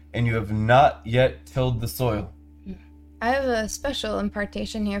you, and you have not yet tilled the soil. I have a special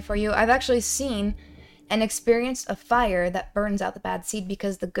impartation here for you. I've actually seen and experienced a fire that burns out the bad seed,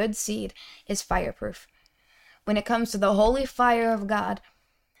 because the good seed is fireproof. When it comes to the holy fire of God,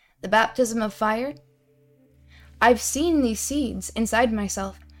 the baptism of fire, I've seen these seeds inside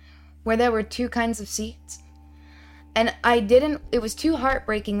myself where there were two kinds of seeds. And it was too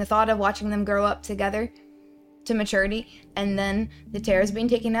heartbreaking, the thought of watching them grow up together to maturity and then the tares being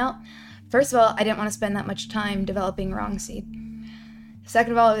taken out. First of all, I didn't want to spend that much time developing wrong seed.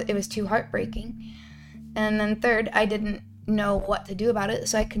 Second of all, it was too heartbreaking. And then third, I didn't know what to do about it,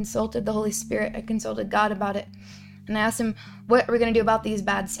 so I consulted the Holy Spirit. I consulted God about it. And I asked Him, what are we going to do about these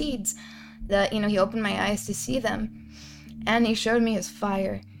bad seeds? He opened my eyes to see them. And He showed me His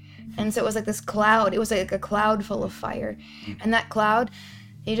fire. And so it was like this cloud. It was like a cloud full of fire. And that cloud,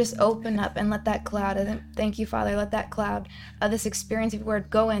 He just opened up and let that cloud, thank you, Father, let that cloud of this experience of your word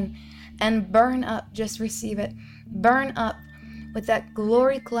go in and burn up. Just receive it. Burn up with that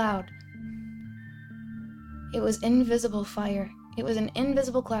glory cloud. It was invisible fire. It was an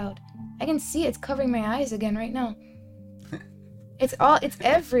invisible cloud. I can see it's covering my eyes again right now. It's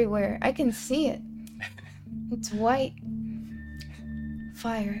everywhere. I can see it. It's white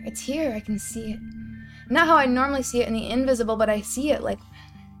fire. It's here. I can see it. Not how I normally see it in the invisible, but I see it like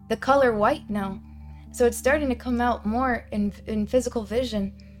the color white now. So it's starting to come out more in physical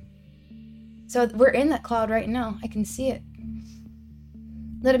vision. So we're in that cloud right now. I can see it.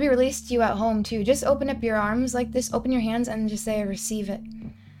 Let it be released to you at home too. Just open up your arms like this. Open your hands and just say, I receive it.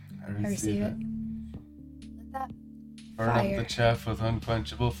 I receive it. Let that burn up the chaff with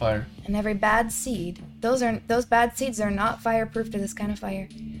unquenchable fire. And every bad seed, those bad seeds are not fireproof to this kind of fire.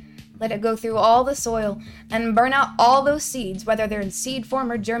 Let it go through all the soil and burn out all those seeds, whether they're in seed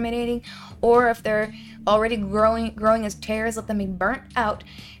form or germinating, or if they're already growing as tares, let them be burnt out,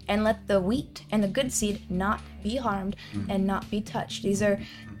 and let the wheat and the good seed not be harmed and not be touched. These are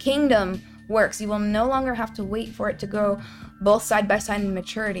kingdom works. You will no longer have to wait for it to grow both side by side in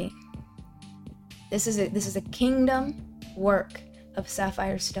maturity. This is a kingdom work of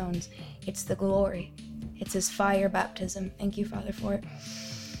sapphire stones. It's the glory. It's his fire baptism. Thank you, Father, for it.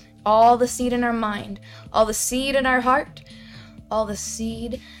 All the seed in our mind, all the seed in our heart, all the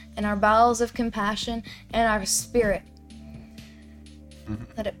seed in our bowels of compassion and our spirit.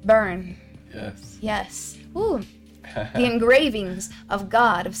 Let it burn. Yes. Yes. Ooh. The engravings of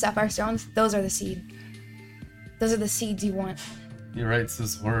God, of sapphire stones, those are the seed. Those are the seeds you want. He writes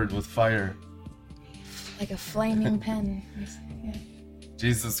this word with fire. Like a flaming pen. Yeah.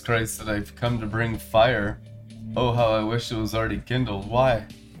 Jesus Christ said, I've come to bring fire. Oh, how I wish it was already kindled. Why?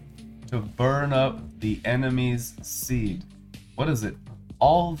 To burn up the enemy's seed. What is it?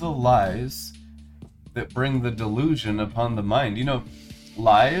 All the lies that bring the delusion upon the mind. You know,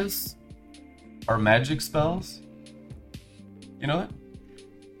 lies are magic spells. You know that?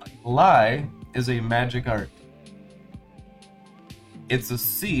 Lie is a magic art. It's a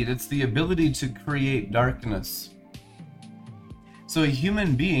seed. It's the ability to create darkness. So a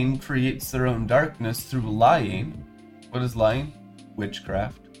human being creates their own darkness through lying. What is lying?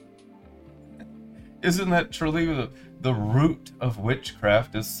 Witchcraft. Isn't that truly the root of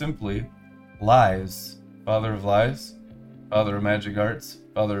witchcraft is simply lies? Father of lies, father of magic arts,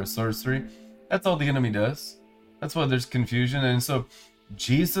 father of sorcery. That's all the enemy does. That's why there's confusion. And so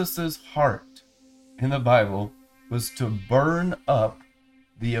Jesus's heart in the Bible was to burn up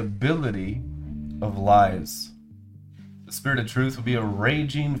the ability of lies. The Spirit of truth will be a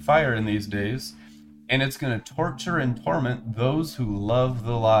raging fire in these days, and it's going to torture and torment those who love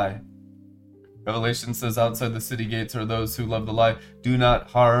the lie. Revelation says outside the city gates are those who love the lie. Do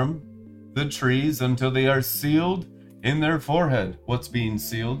not harm the trees until they are sealed in their forehead. What's being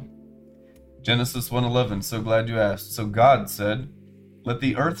sealed? Genesis 1:11. So glad you asked. So God said, let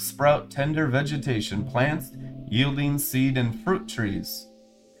the earth sprout tender vegetation, plants yielding seed and fruit trees,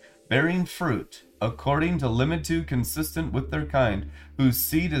 bearing fruit according to limitude consistent with their kind, whose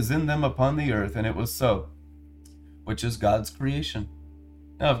seed is in them upon the earth. And it was so, which is God's creation.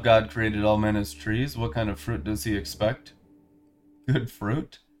 Now, if God created all men as trees, what kind of fruit does he expect? Good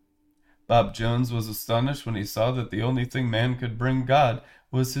fruit. Bob Jones was astonished when he saw that the only thing man could bring God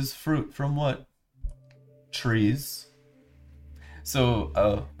was his fruit from what? Trees.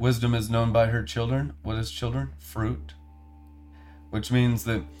 So, wisdom is known by her children. What is children? Fruit. Which means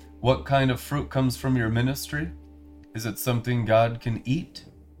that what kind of fruit comes from your ministry? Is it something God can eat?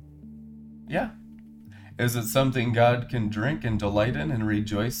 Yeah. Is it something God can drink and delight in and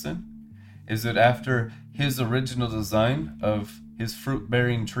rejoice in? Is it after his original design of his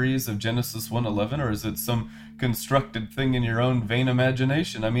fruit-bearing trees of Genesis 1:11, or is it some constructed thing in your own vain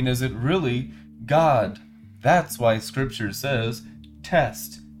imagination? I mean, is it really God? That's why Scripture says,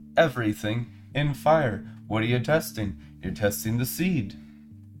 test everything in fire. What are you testing? You're testing the seed.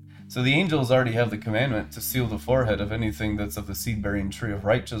 So the angels already have the commandment to seal the forehead of anything that's of the seed-bearing tree of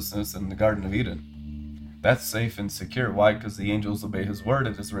righteousness in the Garden of Eden. That's safe and secure. Why? Because the angels obey his word,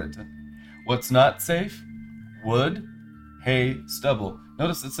 it is written. What's not safe? Wood, hay, stubble.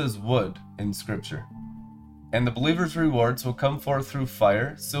 Notice it says wood in Scripture. And the believer's rewards will come forth through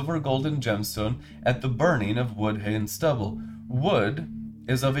fire, silver, gold, and gemstone at the burning of wood, hay, and stubble. Wood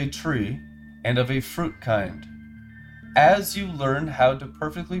is of a tree and of a fruit kind. As you learn how to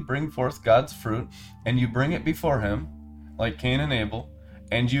perfectly bring forth God's fruit, and you bring it before him, like Cain and Abel,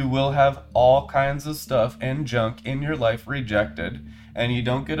 and you will have all kinds of stuff and junk in your life rejected, and you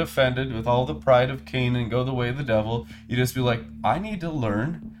don't get offended with all the pride of Cain and go the way of the devil. You just be like, I need to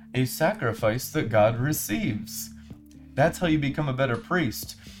learn a sacrifice that God receives. That's how you become a better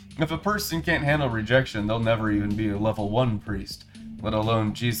priest. If a person can't handle rejection, they'll never even be a level 1 priest, let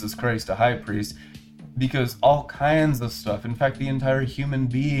alone Jesus Christ, a high priest, because all kinds of stuff, in fact, the entire human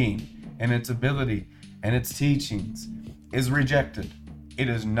being and its ability and its teachings is rejected. It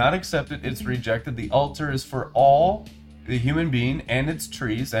is not accepted, it's rejected. The altar is for all the human being and its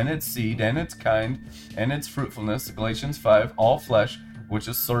trees and its seed and its kind and its fruitfulness, Galatians 5, all flesh, which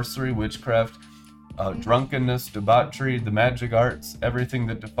is sorcery, witchcraft, drunkenness, debauchery, the magic arts, everything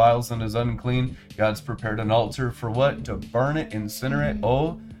that defiles and is unclean. God's prepared an altar for what? To burn it, incinerate.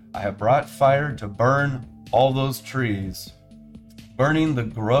 Oh, I have brought fire to burn all those trees, burning the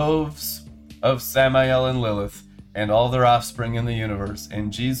groves of Samael and Lilith and all their offspring in the universe,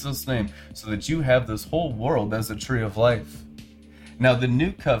 in Jesus' name, so that you have this whole world as a tree of life. Now, the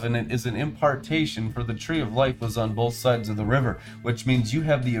new covenant is an impartation, for the tree of life was on both sides of the river, which means you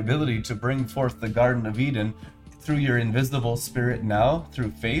have the ability to bring forth the Garden of Eden through your invisible spirit now,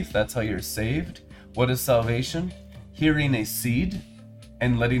 through faith. That's how you're saved. What is salvation? Hearing a seed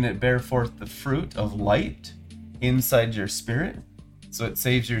and letting it bear forth the fruit of light inside your spirit. So it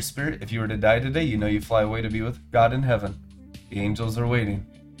saves your spirit. If you were to die today, you know you fly away to be with God in heaven. The angels are waiting.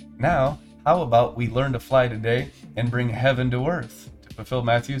 Now, how about we learn to fly today and bring heaven to earth to fulfill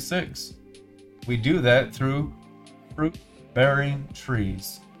Matthew 6? We do that through fruit-bearing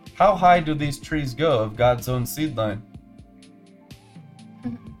trees. How high do these trees go of God's own seed line?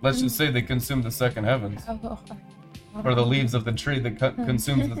 Let's just say they consume the second heavens. Or the leaves of the tree that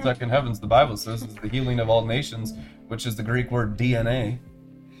consumes the second heavens, the Bible says, is the healing of all nations, which is the Greek word DNA,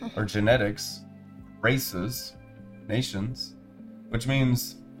 or genetics, races, nations, which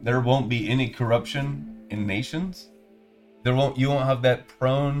means there won't be any corruption in nations. You won't have that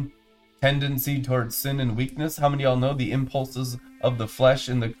prone tendency towards sin and weakness. How many of y'all know the impulses of the flesh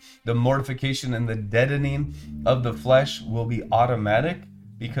and the mortification and the deadening of the flesh will be automatic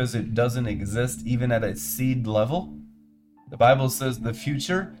because it doesn't exist even at a seed level? The Bible says the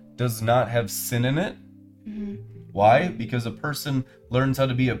future does not have sin in it. Mm-hmm. Why? Because a person learns how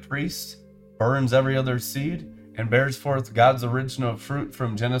to be a priest, burns every other seed, and bears forth God's original fruit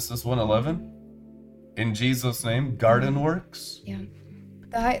from Genesis 1:11. In Jesus' name, garden works. Yeah.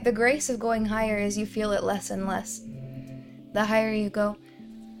 The grace of going higher is you feel it less and less. The higher you go,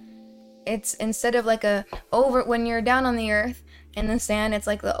 it's instead of like when you're down on the earth in the sand, it's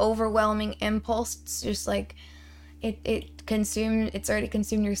like the overwhelming impulse. It's just like it's already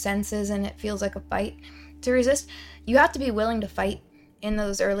consumed your senses, and it feels like a fight. To resist, you have to be willing to fight in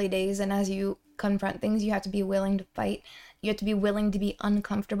those early days, and as you confront things, you have to be willing to fight. You have to be willing to be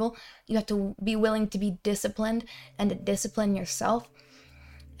uncomfortable. You have to be willing to be disciplined and to discipline yourself.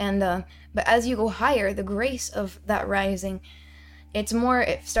 And but as you go higher, the grace of that rising, it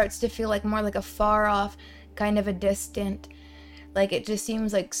starts to feel like more like a far off, kind of a distant, like it just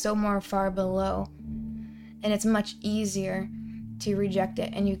seems like so more far below. And it's much easier to reject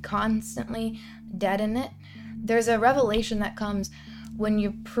it, and you constantly deaden it. There's a revelation that comes when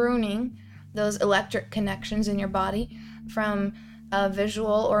you're pruning those electric connections in your body from a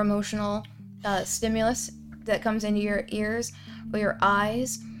visual or emotional stimulus that comes into your ears or your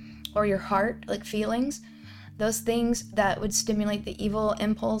eyes or your heart, like feelings, those things that would stimulate the evil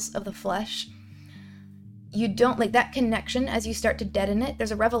impulse of the flesh. You don't like that connection. As you start to deaden it,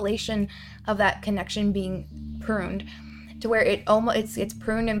 there's a revelation of that connection being pruned to where it's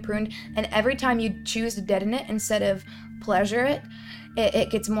pruned, and every time you choose to deaden it instead of pleasure it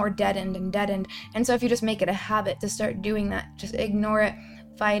gets more deadened. And so if you just make it a habit to start doing that, just ignore it,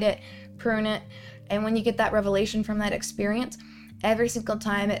 fight it, prune it, and when you get that revelation from that experience, every single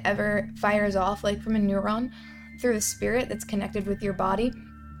time it ever fires off, like from a neuron through the spirit that's connected with your body,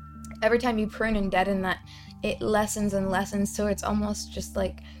 every time you prune and deaden that, it lessens and lessens, so it's almost just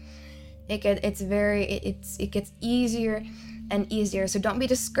like it gets easier and easier. So don't be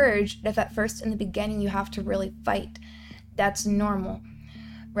discouraged if at first in the beginning you have to really fight. That's normal,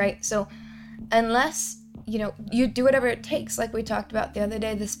 right? So unless you do whatever it takes, like we talked about the other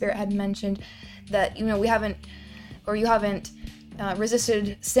day, the Spirit had mentioned that you haven't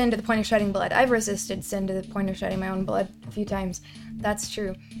resisted sin to the point of shedding blood. I've resisted sin to the point of shedding my own blood a few times. That's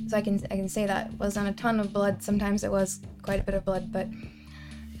true. So I can say that. It wasn't a ton of blood. Sometimes it was quite a bit of blood, but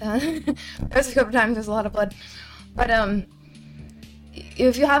there's a couple times there's a lot of blood. But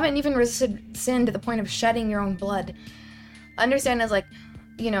if you haven't even resisted sin to the point of shedding your own blood, understand as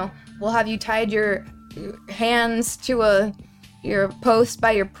we'll have you tied your hands to your post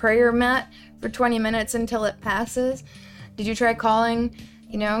by your prayer mat for 20 minutes until it passes. Did you try calling,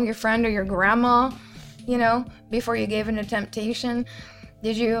 your friend or your grandma, before you gave in to temptation?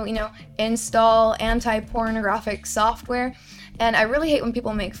 Did you, install anti-pornographic software And I really hate when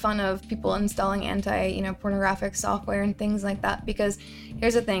people make fun of people installing pornographic software and things like that, because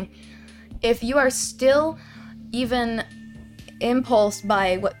here's the thing. If you are still even impulsed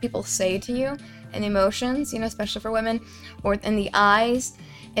by what people say to you and emotions, especially for women, or in the eyes,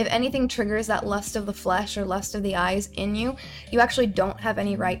 if anything triggers that lust of the flesh or lust of the eyes in you, you actually don't have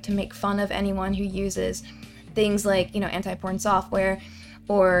any right to make fun of anyone who uses things like, anti-porn software,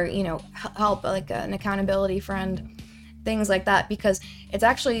 or, help like an accountability friend, things like that, because it's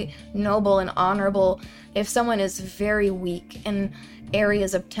actually noble and honorable if someone is very weak in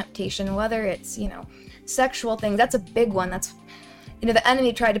areas of temptation, whether it's, sexual things. That's a big one. That's, the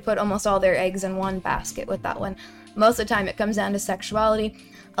enemy tried to put almost all their eggs in one basket with that one. Most of the time it comes down to sexuality.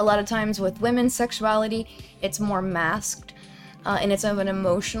 A lot of times with women's sexuality, it's more masked, and it's of an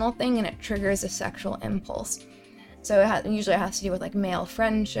emotional thing, and it triggers a sexual impulse. So usually it has to do with like male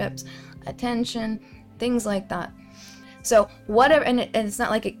friendships, attention, things like that. So whatever, and it's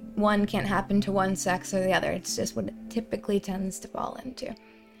not like one can't happen to one sex or the other. It's just what it typically tends to fall into.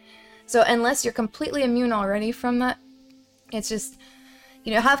 So unless you're completely immune already from that, it's just,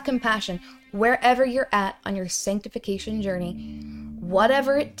 have compassion wherever you're at on your sanctification journey,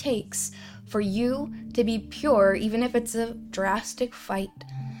 whatever it takes for you to be pure, even if it's a drastic fight,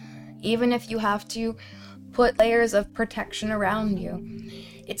 even if you have to put layers of protection around you.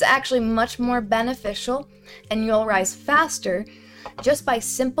 It's actually much more beneficial, and you'll rise faster just by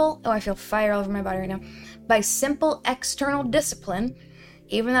simple, I feel fire all over my body right now, by simple external discipline,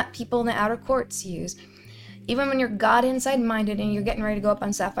 even that people in the outer courts use. Even when you're God inside minded and you're getting ready to go up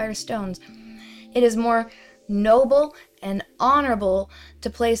on sapphire stones, it is more noble and honorable to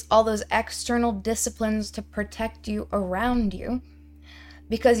place all those external disciplines to protect you around you,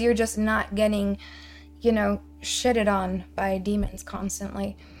 because you're just not getting, shitted on by demons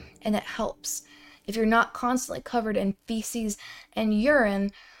constantly. And it helps if you're not constantly covered in feces and urine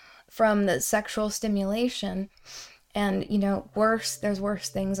from the sexual stimulation. And, there's worse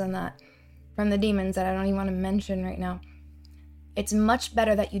things than that from the demons that I don't even want to mention right now. It's much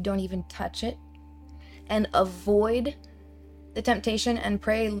better that you don't even touch it and avoid the temptation and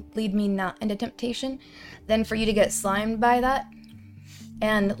pray, lead me not into temptation, than for you to get slimed by that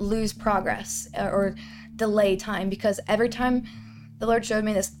and lose progress or delay time. Because every time, the Lord showed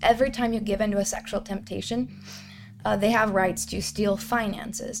me this, every time you give into a sexual temptation, they have rights to steal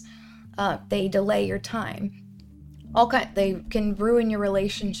finances. They delay your time. They can ruin your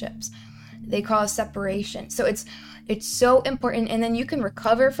relationships. They cause separation. So it's so important, and then you can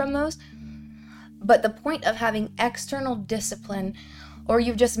recover from those. But the point of having external discipline, or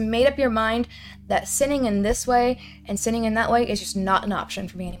you've just made up your mind that sinning in this way and sinning in that way is just not an option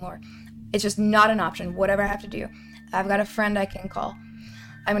for me anymore. It's just not an option. Whatever I have to do, I've got a friend I can call.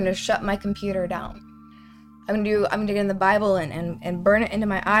 I'm going to shut my computer down. I'm going to get in the Bible and burn it into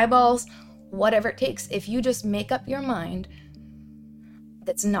my eyeballs. Whatever it takes. If you just make up your mind,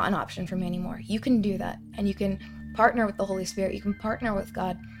 that's not an option for me anymore. You can do that, and you can partner with the Holy Spirit. You can partner with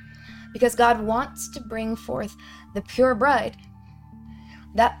God, because God wants to bring forth the pure bride.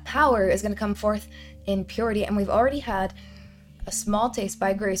 That power is going to come forth in purity, and we've already had a small taste.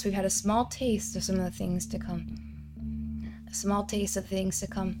 By grace, we've had a small taste of some of the things to come. A small taste of things to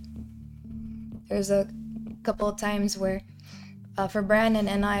come. There's a couple of times where, for Brandon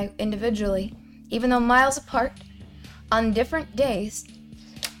and I individually, even though miles apart, on different days,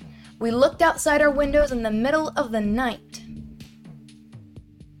 we looked outside our windows in the middle of the night,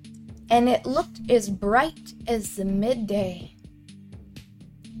 and it looked as bright as the midday.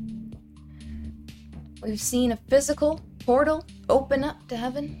 We've seen a physical portal open up to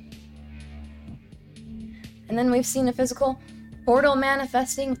heaven, and then we've seen a physical portal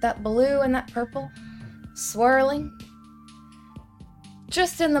manifesting with that blue and that purple swirling.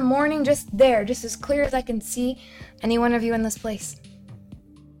 Just in the morning, just there, just as clear as I can see any one of you in this place.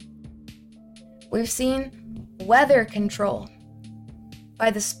 We've seen weather control by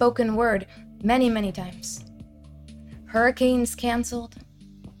the spoken word many, many times. Hurricanes canceled.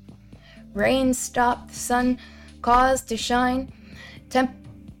 Rain stopped. Sun caused to shine.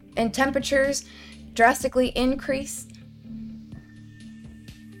 And temperatures drastically increased.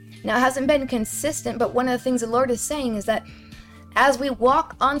 Now, it hasn't been consistent, but one of the things the Lord is saying is that as we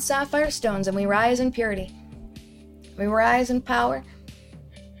walk on sapphire stones and we rise in purity, we rise in power,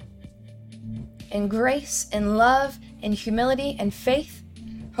 in grace, in love, in humility, and faith,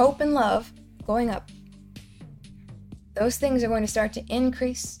 hope, and love going up. Those things are going to start to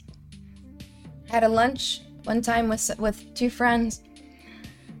increase. I had a lunch one time with two friends,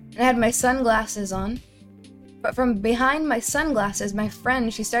 and I had my sunglasses on. But from behind my sunglasses, my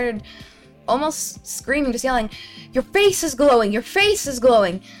friend, she started almost screaming, just yelling, "Your face is glowing! Your face is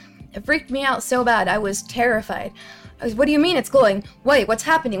glowing!" It freaked me out so bad. I was terrified. What do you mean it's glowing? Wait, what's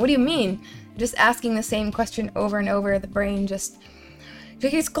happening? What do you mean? Just asking the same question over and over. The brain just...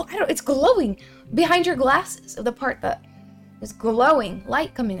 It's glowing behind your glasses, of the part that is glowing,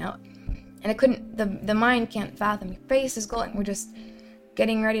 light coming out. And it couldn't, the mind can't fathom. Your face is glowing. We're just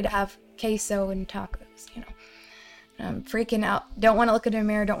getting ready to have queso and tacos, you know. And I'm freaking out. Don't want to look into a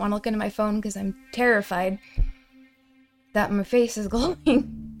mirror. Don't want to look into my phone because I'm terrified that my face is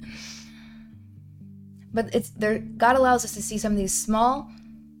glowing. But God allows us to see some of these small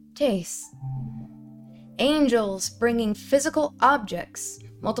tastes. Angels bringing physical objects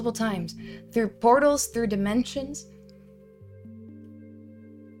multiple times through portals, through dimensions.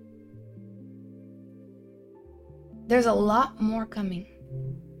 There's a lot more coming.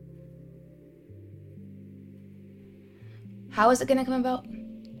 How is it going to come about?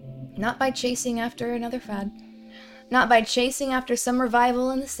 Not by chasing after another fad. Not by chasing after some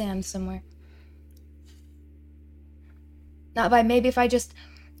revival in the sand somewhere. Not by maybe if I just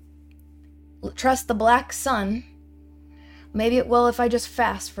trust the black sun. Maybe it will if I just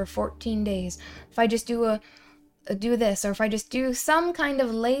fast for 14 days. If I just do this, or if I just do some kind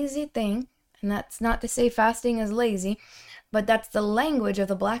of lazy thing. And that's not to say fasting is lazy, but that's the language of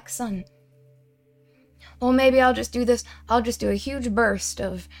the black sun. Well, maybe I'll just do this. I'll just do a huge burst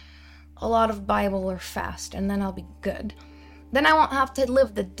of a lot of Bible or fast, and then I'll be good. Then I won't have to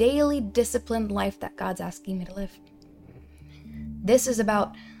live the daily disciplined life that God's asking me to live. This is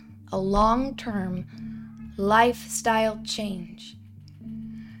about a long-term lifestyle change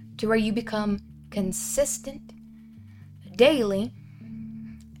to where you become consistent daily.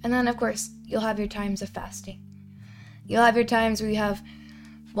 And then, of course, you'll have your times of fasting. You'll have your times where you have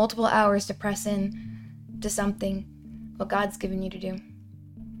multiple hours to press in to something, what God's given you to do.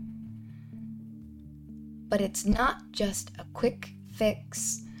 But it's not just a quick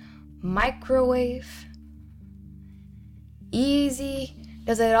fix, microwave, easy,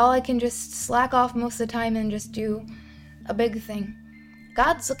 does it all, I can just slack off most of the time and just do a big thing.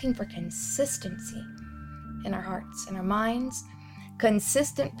 God's looking for consistency in our hearts, in our minds,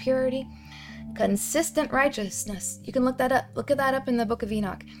 consistent purity, consistent righteousness. You can look that up. Look at that up in the book of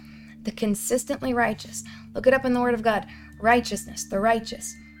Enoch. The consistently righteous. Look it up in the Word of God. Righteousness, the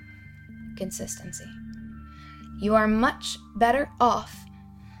righteous. Consistency. You are much better off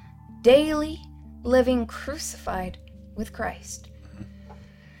daily living crucified with Christ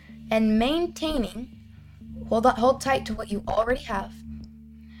and maintaining, hold tight to what you already have.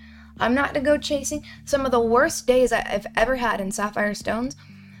 I'm not to go chasing. Some of the worst days I've ever had in Sapphire Stones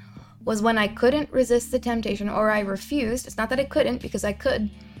was when I couldn't resist the temptation, or I refused. It's not that I couldn't, because I could.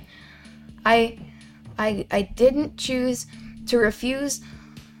 I didn't choose to refuse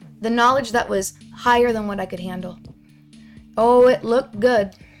the knowledge that was higher than what I could handle. Oh, it looked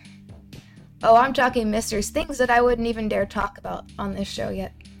good. Oh, I'm talking mysteries, things that I wouldn't even dare talk about on this show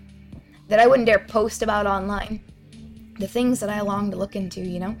yet, that I wouldn't dare post about online. The things that I long to look into,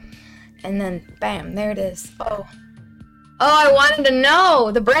 you know? And then, bam, there it is. Oh, I wanted to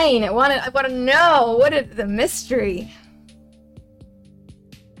know. The brain, I want to know. What is the mystery?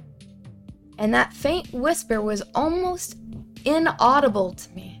 And that faint whisper was almost inaudible to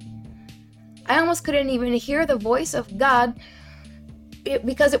me. I almost couldn't even hear the voice of God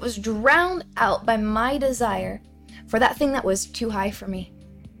because it was drowned out by my desire for that thing that was too high for me.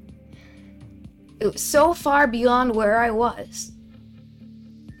 It was so far beyond where I was,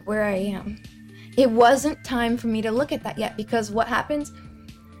 where I am. It wasn't time for me to look at that yet, because what happens?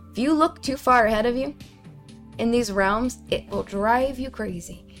 If you look too far ahead of you in these realms, it will drive you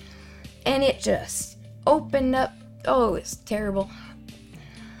crazy. And it just opened up. Oh, it's terrible.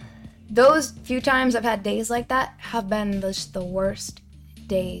 Those few times I've had days like that have been just the worst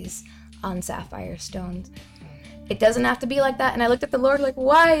days on Sapphire Stones. It doesn't have to be like that. And I looked at the Lord like,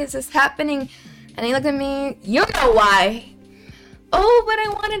 why is this happening? And he looked at me, you know why. Oh, but I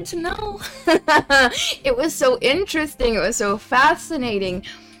wanted to know. It was so interesting. It was so fascinating.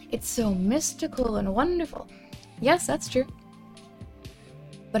 It's so mystical and wonderful. Yes, that's true.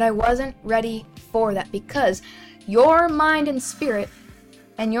 But I wasn't ready for that, because your mind and spirit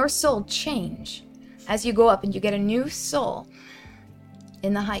and your soul change as you go up and you get a new soul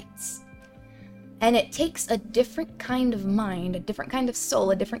in the heights. And it takes a different kind of mind, a different kind of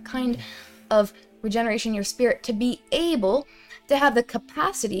soul, a different kind of regeneration in your spirit to be able to have the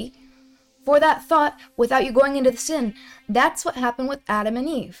capacity for that thought without you going into the sin. That's what happened with Adam and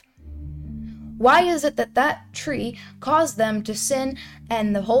Eve. Why is it that tree caused them to sin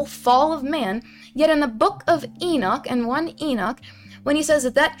and the whole fall of man? Yet in the book of Enoch, and 1 Enoch, when he says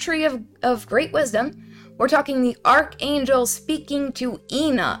that tree of great wisdom, we're talking the archangel speaking to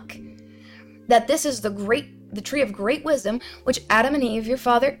Enoch, that this is the tree of great wisdom, which Adam and Eve, your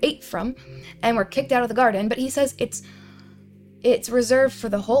father, ate from, and were kicked out of the garden. But he says it's reserved for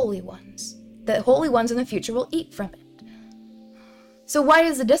the holy ones. The holy ones in the future will eat from it. So why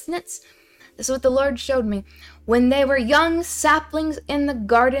is the dissonance? This is what the Lord showed me. When they were young saplings in the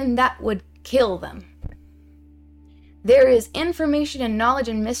garden, that would kill them. There is information and knowledge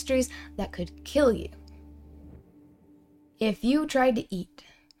and mysteries that could kill you if you tried to eat.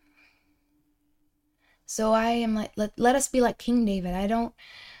 So I am like, let us be like King David. I don't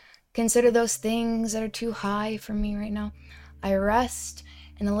consider those things that are too high for me right now. I rest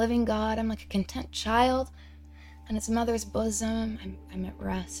in the living God. I'm like a content child in its mother's bosom. I'm at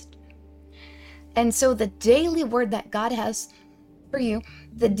rest. And so the daily word that God has for you,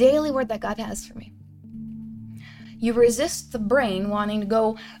 the daily word that God has for me, you resist the brain wanting to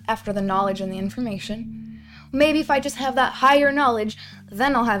go after the knowledge and the information. Maybe if I just have that higher knowledge,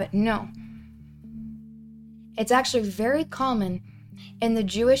 then I'll have it. No. It's actually very common in the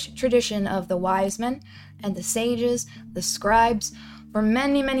Jewish tradition of the wise men and the sages, the scribes, for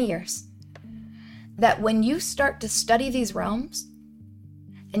many, many years, that when you start to study these realms,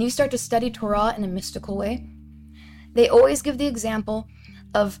 and you start to study Torah in a mystical way, they always give the example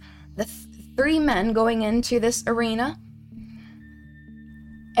of the three men going into this arena,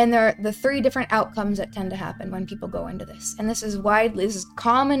 and there are the three different outcomes that tend to happen when people go into this. And this is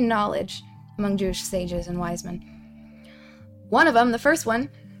common knowledge among Jewish sages and wise men. One of them, the first one,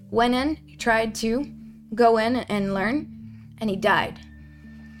 went in, he tried to go in and learn, and he died.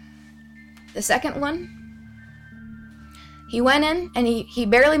 The second one, he went in and he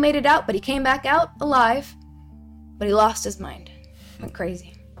barely made it out, but he came back out alive, but he lost his mind. Went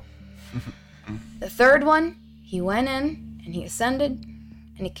crazy. The third one, he went in and he ascended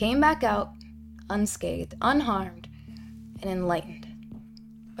and he came back out unscathed, unharmed, and enlightened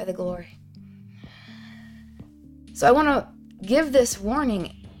by the glory. So I want to give this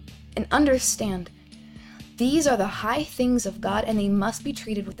warning and understand these are the high things of God, and they must be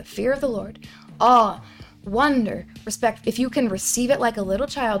treated with the fear of the Lord, awe, wonder, respect. If you can receive it like a little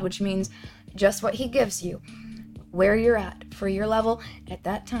child, which means just what he gives you, where you're at for your level at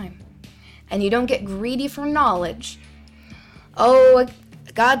that time, and you don't get greedy for knowledge. Oh,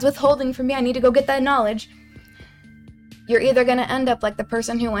 God's withholding from me, I need to go get that knowledge. You're either going to end up like the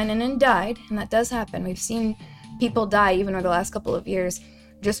person who went in and died, and that does happen. We've seen people die even over the last couple of years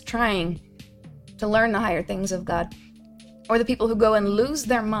just trying to learn the higher things of God, or the people who go and lose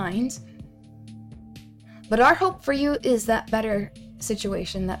their minds. But our hope for you is that better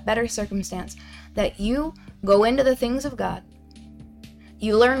situation, that better circumstance, that you go into the things of God.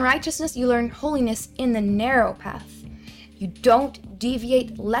 You learn righteousness, you learn holiness in the narrow path. You don't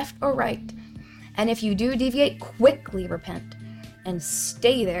deviate left or right. And if you do deviate, quickly repent and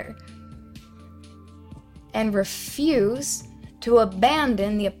stay there. And refuse to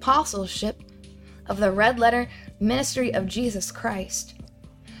abandon the apostleship of the red letter ministry of Jesus Christ.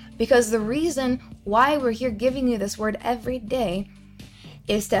 Because the reason why we're here giving you this word every day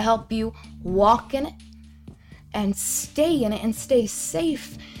is to help you walk in it and stay in it and stay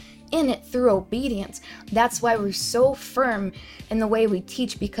safe in it through obedience. That's why we're so firm in the way we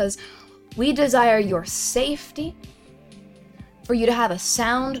teach, because we desire your safety, for you to have a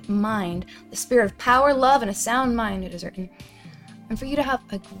sound mind, the spirit of power, love, and a sound mind, it is written, and for you to have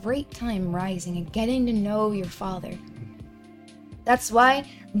a great time rising and getting to know your Father. That's why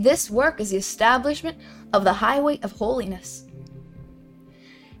this work is the establishment of the highway of holiness.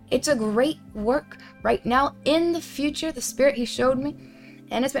 It's a great work right now. In the future, the Spirit He showed me,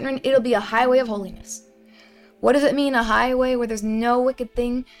 and it's been written, it'll be a highway of holiness. What does it mean, a highway where there's no wicked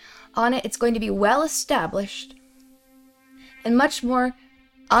thing on it? It's going to be well established and much more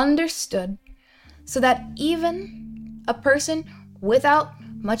understood, so that even a person without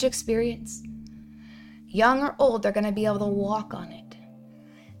much experience, young or old, they're going to be able to walk on it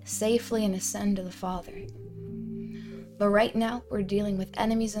safely and ascend to the Father. But right now, we're dealing with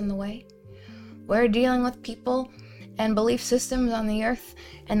enemies in the way. We're dealing with people and belief systems on the earth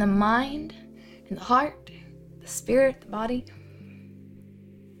and the mind and the heart, the spirit, the body,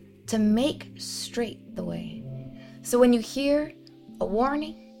 to make straight the way. So when you hear a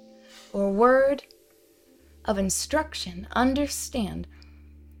warning or a word of instruction, understand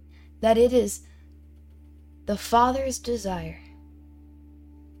that it is the Father's desire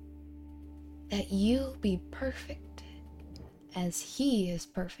that you be perfect as He is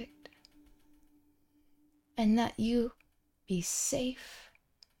perfect, and that you be safe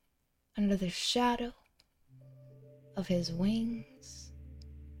under the shadow of His wings.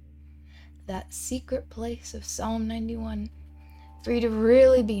 that secret place of Psalm 91, for you to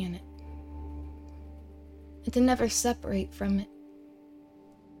really be in it, and to never separate from it.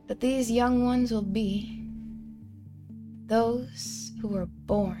 That these young ones will be those who were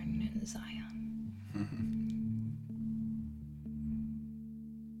born in Zion.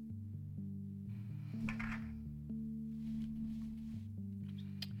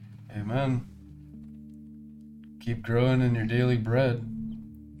 Amen. Keep growing in your daily bread.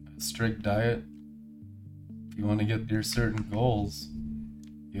 A strict diet. If you want to get your certain goals,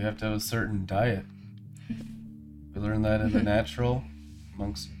 you have to have a certain diet. We learn that in the natural,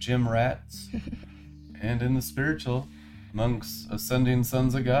 amongst gym rats, and in the spiritual, amongst ascending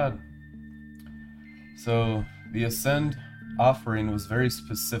sons of God. So the ascend offering was very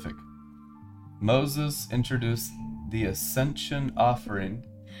specific. Moses introduced the ascension offering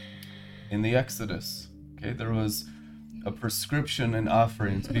in the Exodus. Okay, there was a prescription in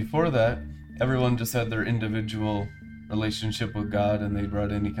offerings. Before that, everyone just had their individual relationship with God, and they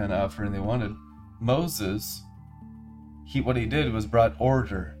brought any kind of offering they wanted. Moses, what he did was brought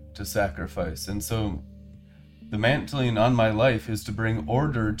order to sacrifice. And so the mantling on my life is to bring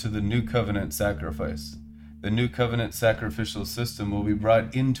order to the new covenant sacrifice. The new covenant sacrificial system will be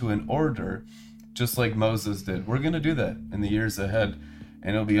brought into an order just like Moses did. We're going to do that in the years ahead,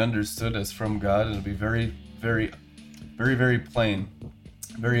 and it'll be understood as from God. It'll be very, very, very, very plain,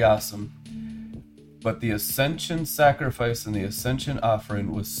 very awesome. But the ascension sacrifice and the ascension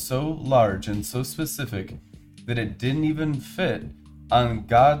offering was so large and so specific that it didn't even fit on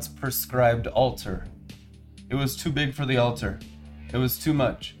God's prescribed altar. It was too big for the altar. It was too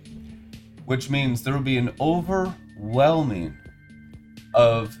much. Which means there will be an overwhelming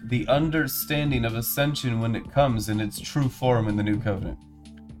of the understanding of ascension when it comes in its true form in the new covenant.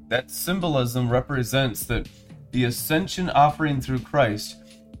 That symbolism represents that the ascension offering through Christ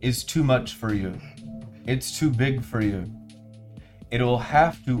is too much for you. It's too big for you. It will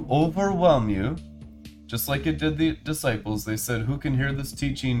have to overwhelm you, just like it did the disciples. They said, who can hear this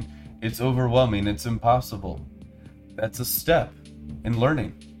teaching? It's overwhelming. It's impossible. That's a step in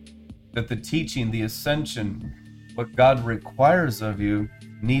learning. That the teaching, the ascension, what God requires of you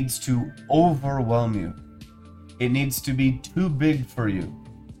needs to overwhelm you. It needs to be too big for you.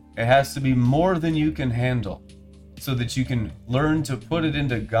 It has to be more than you can handle so that you can learn to put it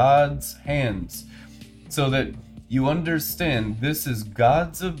into God's hands, so that you understand this is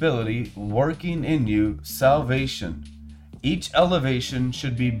God's ability working in you, salvation. Each elevation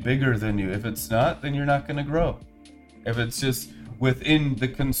should be bigger than you. If it's not, then you're not going to grow. If it's just within the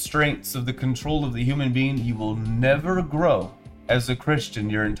constraints of the control of the human being, you will never grow as a Christian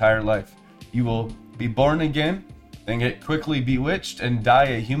your entire life. You will be born again, then get quickly bewitched and die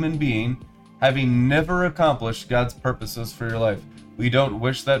a human being, having never accomplished God's purposes for your life. We don't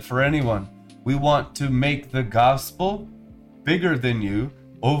wish that for anyone. We want to make the gospel bigger than you,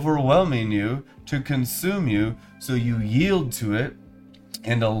 overwhelming you, to consume you, so you yield to it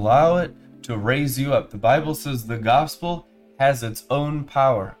and allow it to raise you up. The Bible says the gospel has its own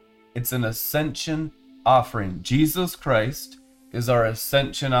power. It's an ascension offering. Jesus Christ is our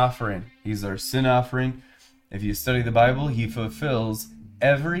ascension offering. He's our sin offering. If you study the Bible, he fulfills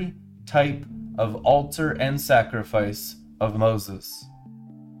every type of altar and sacrifice of Moses.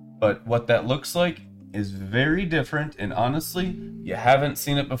 But what that looks like is very different, and honestly, you haven't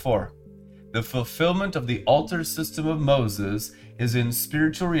seen it before. The fulfillment of the altar system of Moses is in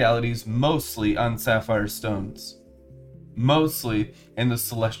spiritual realities, mostly on sapphire stones. Mostly in the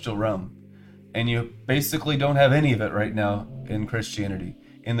celestial realm. And you basically don't have any of it right now in Christianity.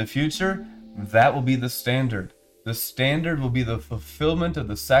 In the future, that will be the standard. The standard will be the fulfillment of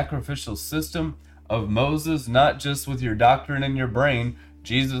the sacrificial system of Moses, not just with your doctrine in your brain.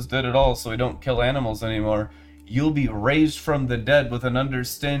 Jesus did it all, so we don't kill animals anymore. You'll be raised from the dead with an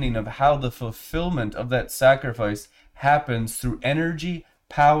understanding of how the fulfillment of that sacrifice happens through energy,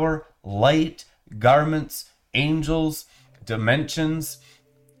 power, light, garments, angels, dimensions,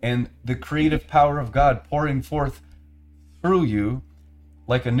 and the creative power of God pouring forth through you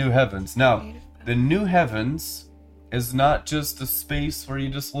like a new heavens. Now, the new heavens is not just a space where you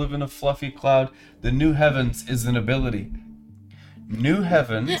just live in a fluffy cloud. The new heavens is an ability. New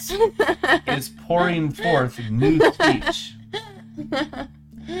heavens is pouring forth new speech.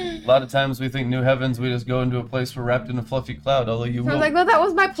 A lot of times we think new heavens, we just go into a place we're wrapped in a fluffy cloud, although you will. I was like, well, that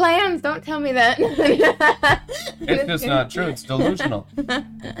was my plans. Don't tell me that. It's just not true. It's delusional.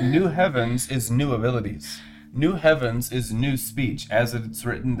 New heavens is new abilities. New heavens is new speech. As it's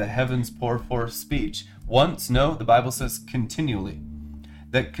written, the heavens pour forth speech. Once, no, the Bible says continually.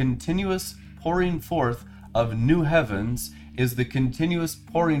 That continuous pouring forth of new heavens is the continuous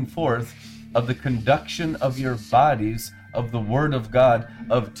pouring forth of the conduction of your bodies of the Word of God,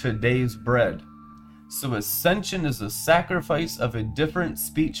 of today's bread. So ascension is a sacrifice of a different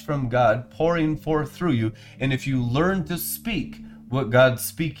speech from God pouring forth through you. And if you learn to speak what God's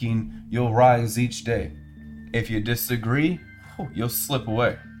speaking, you'll rise each day. If you disagree, you'll slip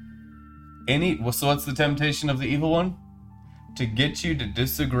away. So what's the temptation of the evil one? To get you to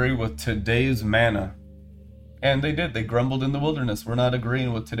disagree with today's manna. And they did. They grumbled in the wilderness. We're not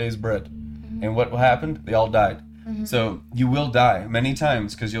agreeing with today's bread. And what happened? They all died. So you will die many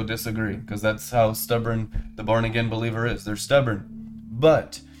times because you'll disagree, because that's how stubborn the born-again believer is. They're stubborn.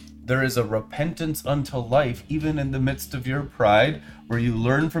 But there is a repentance unto life, even in the midst of your pride, where you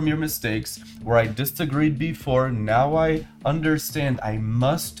learn from your mistakes. Where I disagreed before, now I understand I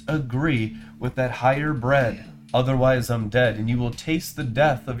must agree with that higher bread. Otherwise, I'm dead. And you will taste the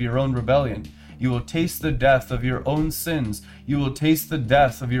death of your own rebellion. You will taste the death of your own sins. You will taste the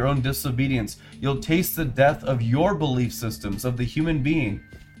death of your own disobedience. You'll taste the death of your belief systems, of the human being.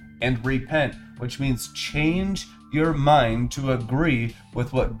 And repent, which means change your mind to agree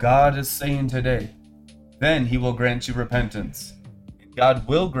with what God is saying today. Then he will grant you repentance. God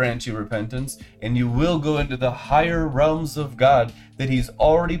will grant you repentance, and you will go into the higher realms of God that he's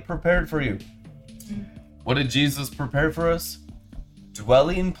already prepared for you. What did Jesus prepare for us?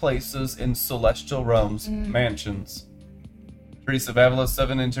 Dwelling places in celestial realms, mansions. Teresa of Avila,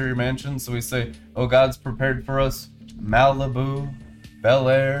 7 interior mansions. So we say, oh, God's prepared for us Malibu, Bel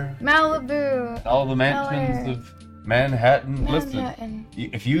Air, Malibu, all the mansions of Manhattan. Listen,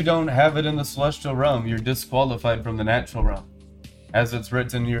 if you don't have it in the celestial realm, you're disqualified from the natural realm. As it's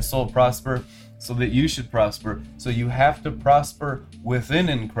written, your soul prosper so that you should prosper. So you have to prosper within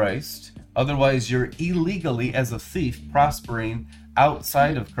in Christ. Otherwise, you're illegally, as a thief, prospering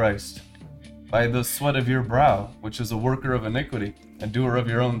outside of Christ by the sweat of your brow, which is a worker of iniquity, a doer of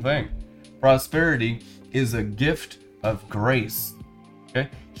your own thing. Prosperity is a gift of grace. Okay?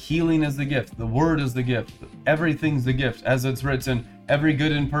 Healing is the gift. The word is the gift. Everything's the gift. As it's written, every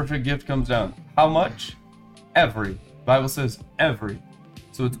good and perfect gift comes down. How much? Every. The Bible says every.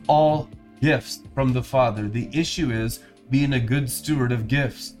 So it's all gifts from the Father. The issue is being a good steward of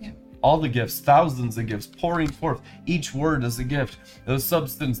gifts. Yeah. All the gifts, thousands of gifts, pouring forth. Each word is a gift. The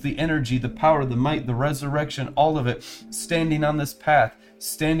substance, the energy, the power, the might, the resurrection, all of it, standing on this path,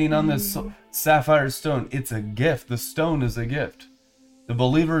 standing on this sapphire stone. It's a gift. The stone is a gift. The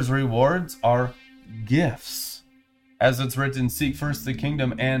believer's rewards are gifts. As it's written, seek first the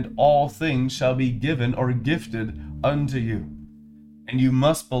kingdom, and all things shall be given or gifted unto you. And you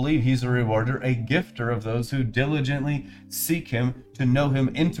must believe he's a rewarder, a gifter of those who diligently seek him to know him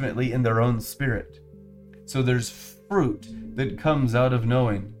intimately in their own spirit. So there's fruit that comes out of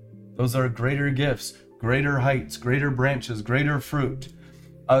knowing. Those are greater gifts, greater heights, greater branches, greater fruit.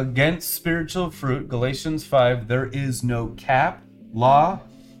 Against spiritual fruit, Galatians 5, there is no cap, law,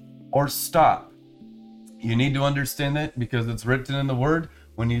 or stop. You need to understand that because it's written in the Word.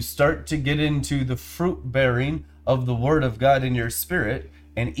 When you start to get into the fruit bearing of the Word of God in your spirit,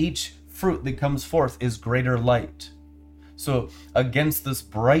 and each fruit that comes forth is greater light. So against this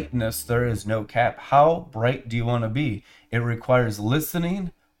brightness, there is no cap. How bright do you want to be? It requires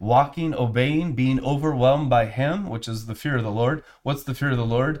listening, walking, obeying, being overwhelmed by Him, which is the fear of the Lord. What's the fear of the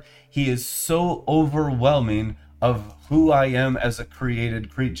Lord? He is so overwhelming of who I am as a created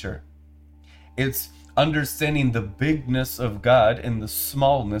creature. It's understanding the bigness of God and the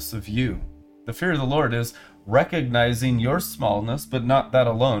smallness of you. The fear of the Lord is recognizing your smallness, but not that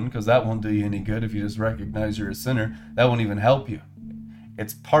alone, because that won't do you any good if you just recognize you're a sinner. That won't even help you.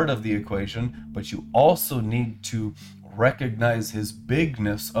 It's part of the equation, but you also need to recognize His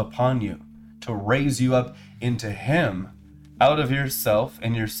bigness upon you, to raise you up into Him, out of yourself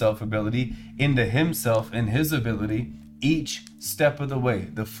and your self-ability, into Himself and His ability, each step of the way.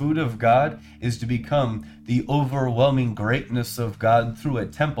 The food of God is to become the overwhelming greatness of God through a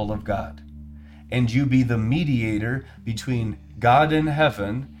temple of God. And you be the mediator between God in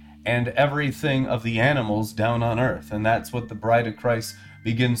heaven and everything of the animals down on earth. And that's what the bride of Christ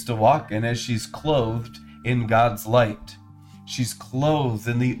begins to walk in as she's clothed in God's light. She's clothed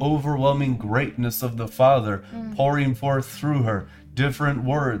in the overwhelming greatness of the Father, pouring forth through her different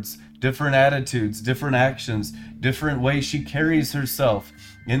words, different attitudes, different actions, different ways she carries herself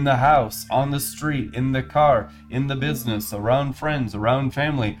in the house, on the street, in the car, in the business, around friends, around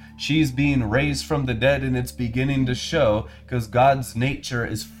family. She's being raised from the dead, and it's beginning to show because God's nature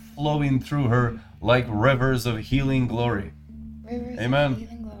is flowing through her like rivers of healing glory. Rivers Amen. of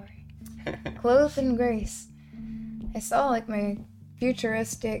healing glory. Clothed in grace. I saw like my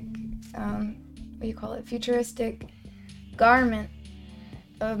futuristic, futuristic garment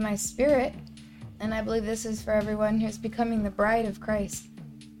of my spirit, and I believe this is for everyone who's becoming the bride of Christ.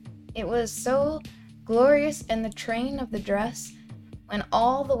 It was so glorious, and the train of the dress went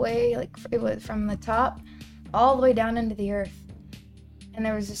all the way, like it was from the top all the way down into the earth. And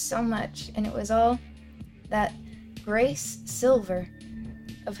there was just so much, and it was all that grace silver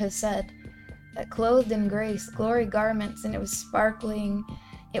of Hesed, that clothed in grace, glory garments, and it was sparkling.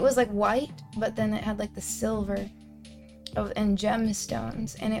 It was like white, but then it had like the silver and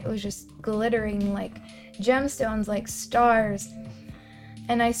gemstones, and it was just glittering like gemstones, like stars.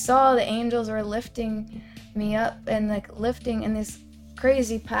 And I saw the angels were lifting me up, and like lifting in this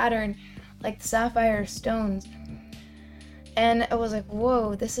crazy pattern, like sapphire stones. And I was like,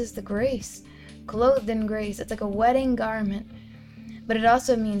 whoa, this is the grace, clothed in grace. It's like a wedding garment, but it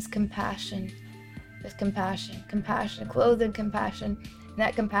also means compassion. With compassion, clothed in compassion, and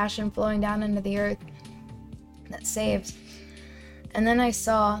that compassion flowing down into the earth that saves. And then I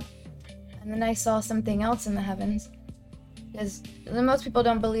saw something else in the heavens, because most people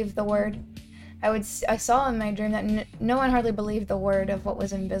don't believe the word. I saw in my dream that no one hardly believed the word of what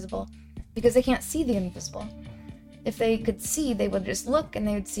was invisible, because they can't see the invisible. If they could see, they would just look and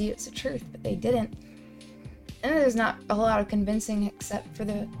they would see it's the truth, but they didn't. And there's not a whole lot of convincing except for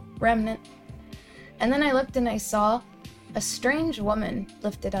the remnant. And then I looked and I saw a strange woman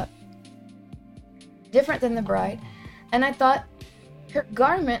lifted up, different than the bride. And I thought, her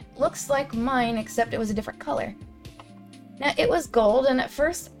garment looks like mine, except it was a different color. Now, it was gold, and at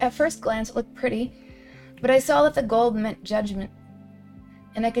first glance it looked pretty, but I saw that the gold meant judgment.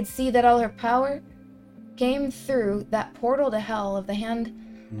 And I could see that all her power came through that portal to hell of the hand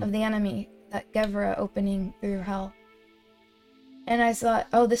of the enemy, that Gevra opening through hell. And I thought,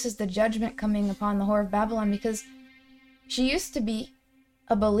 oh, this is the judgment coming upon the whore of Babylon, because she used to be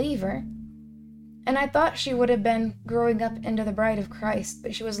a believer, and I thought she would have been growing up into the bride of Christ,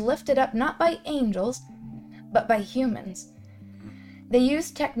 but she was lifted up not by angels, but by humans. They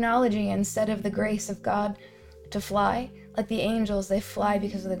used technology instead of the grace of God to fly. Like the angels, they fly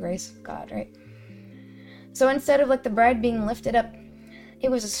because of the grace of God, right? So instead of like the bride being lifted up,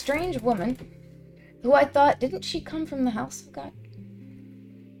 it was a strange woman who I thought, didn't she come from the house of God?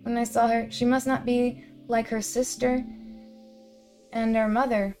 When I saw her, she must not be like her sister and her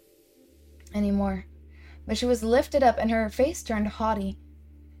mother anymore. But she was lifted up, and her face turned haughty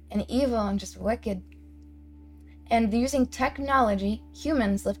and evil and just wicked. And using technology,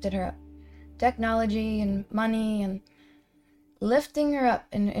 humans lifted her up. Technology and money and lifting her up.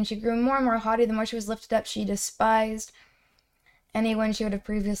 And she grew more and more haughty. The more she was lifted up, she despised anyone she would have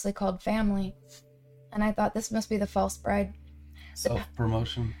previously called family. And I thought, this must be the false bride.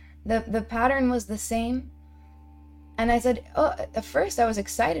 Self-promotion. The pattern was the same. And I said, oh, at first I was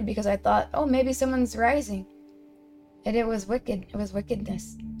excited because I thought, oh, maybe someone's rising. And it was wicked. It was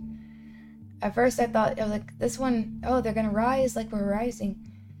wickedness. At first I thought, it was like, this one, oh, they're going to rise like we're rising.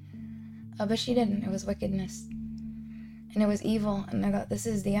 But she didn't. It was wickedness. And it was evil. And I thought, this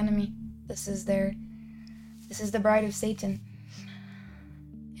is the enemy. This is the bride of Satan.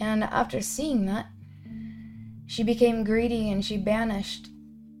 And after seeing that, she became greedy, and she banished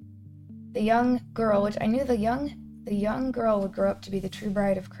the young girl, which I knew the young girl would grow up to be the true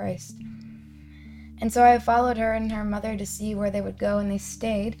bride of Christ. And so I followed her and her mother to see where they would go, and they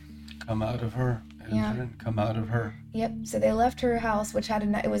stayed. Come out of her. Yeah. Come out of her. Yep. So they left her house, which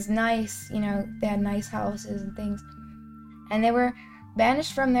it was nice, they had nice houses and things. And they were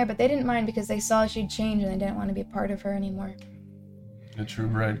banished from there, but they didn't mind because they saw she'd changed and they didn't want to be a part of her anymore. The true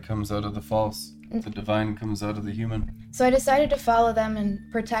bride comes out of the false. The divine comes out of the human. So I decided to follow them and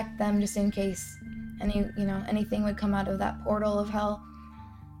protect them just in case anything would come out of that portal of hell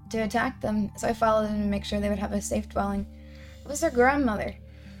to attack them. So I followed them to make sure they would have a safe dwelling. It was their grandmother.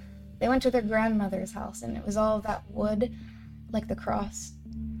 They went to their grandmother's house, and it was all that wood, like the cross.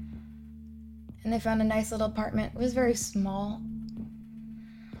 And they found a nice little apartment. It was very small.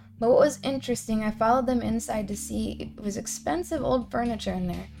 But what was interesting, I followed them inside to see, it was expensive old furniture in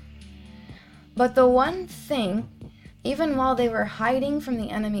there. But the one thing, even while they were hiding from the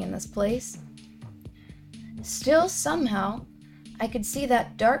enemy in this place, still somehow I could see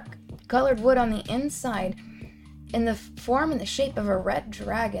that dark colored wood on the inside in the form and the shape of a red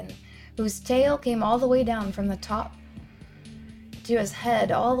dragon, whose tail came all the way down from the top to his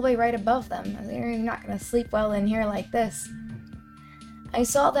head, all the way right above them. You're not going to sleep well in here like this. I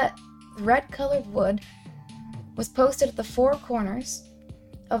saw that red colored wood was posted at the four corners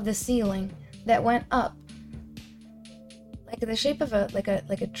of the ceiling that went up, like the shape of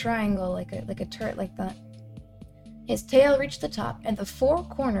a triangle, like a turret like that. His tail reached the top, and the four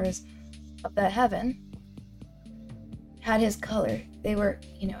corners of the heaven had his color. They were,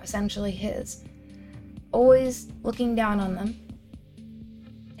 essentially his. Always looking down on them,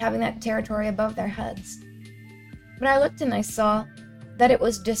 having that territory above their heads. But I looked and I saw that it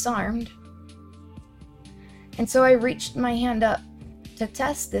was disarmed. And so I reached my hand up to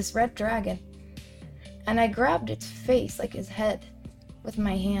test this red dragon. And I grabbed its face, like his head, with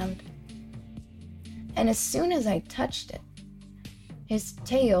my hand. And as soon as I touched it, his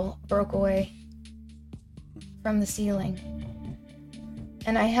tail broke away from the ceiling.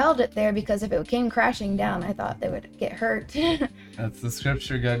 And I held it there because if it came crashing down, I thought they would get hurt. That's the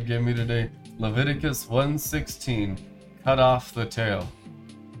scripture God gave me today. Leviticus 1:16, cut off the tail.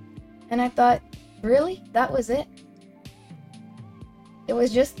 And I thought, really? That was it? It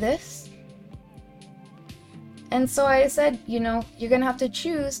was just this? And so I said, you're going to have to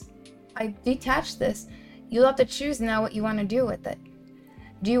choose. I detached this. You'll have to choose now what you want to do with it.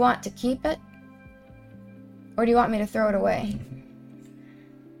 Do you want to keep it? Or do you want me to throw it away?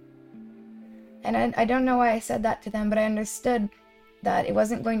 And I don't know why I said that to them, but I understood that it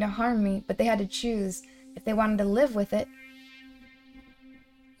wasn't going to harm me, but they had to choose if they wanted to live with it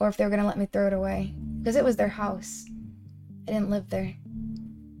or if they were going to let me throw it away. Because it was their house. I didn't live there.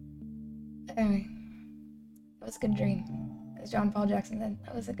 Anyway, it was a good dream. As John Paul Jackson said,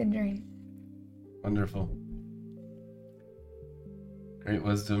 that was a good dream. Wonderful. Great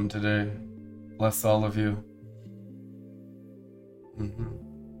wisdom today. Bless all of you.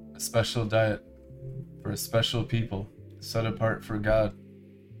 A special diet for a special people, set apart for God,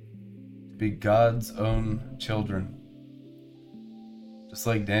 to be God's own children. Just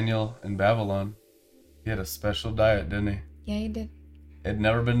like Daniel in Babylon, he had a special diet, didn't he? Yeah, he did. It had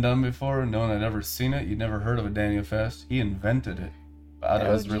never been done before. No one had ever seen it. You'd never heard of a Daniel fast. He invented it out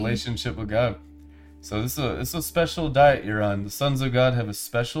of his relationship with God. So this is a special diet you're on. The sons of God have a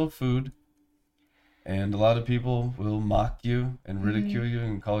special food. And a lot of people will mock you and ridicule you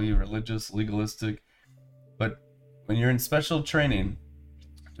and call you religious, legalistic. But when you're in special training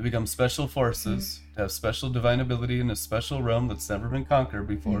to become special forces, to have special divine ability in a special realm that's never been conquered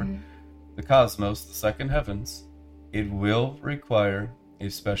before, the cosmos, the second heavens, it will require a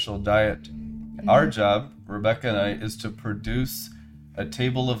special diet. Our job, Rebecca and I, is to produce a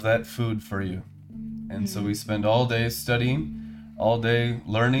table of that food for you. And so we spend all day studying, all day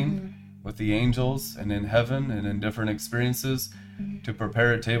learning with the angels and in heaven and in different experiences to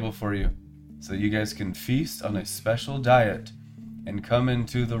prepare a table for you so you guys can feast on a special diet and come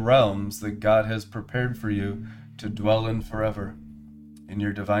into the realms that God has prepared for you to dwell in forever, in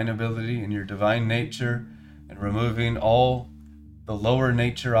your divine ability, in your divine nature, and removing all the lower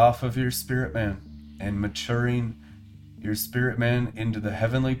nature off of your spirit man and maturing your spirit man into the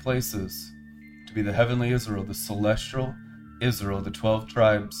heavenly places to be the heavenly Israel, the celestial Israel, the 12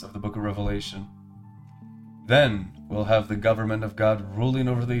 tribes of the book of Revelation. Then we'll have the government of God ruling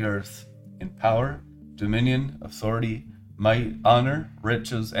over the earth in power, dominion, authority, might, honor,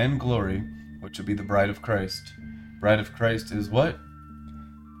 riches, and glory, which will be the bride of Christ. Bride of Christ is what?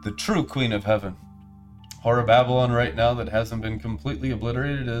 The true queen of heaven. Whore of Babylon right now that hasn't been completely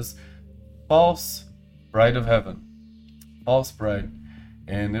obliterated is false bride of heaven. False bride.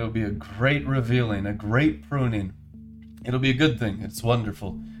 And it'll be a great revealing, a great pruning. It'll be a good thing. It's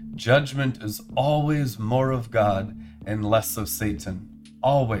wonderful. Judgment is always more of God and less of Satan.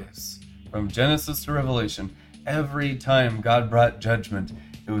 Always. From Genesis to Revelation, every time God brought judgment,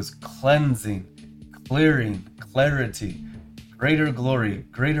 it was cleansing, clearing, clarity, greater glory,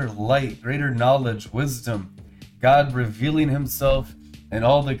 greater light, greater knowledge, wisdom. God revealing himself and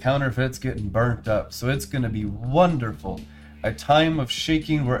all the counterfeits getting burnt up. So it's going to be wonderful. A time of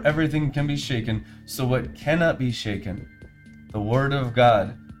shaking where everything can be shaken, so what cannot be shaken, the Word of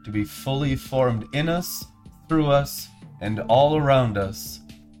God, to be fully formed in us, through us, and all around us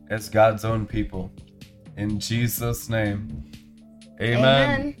as God's own people. In Jesus' name,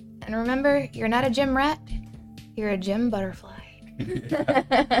 amen. And remember, you're not a gym rat, you're a gym butterfly.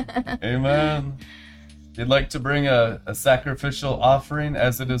 Amen. If you'd like to bring a sacrificial offering,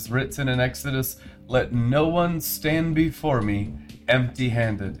 as it is written in Exodus, let no one stand before me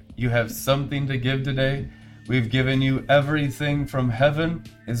empty-handed. You have something to give today. We've given you everything from heaven.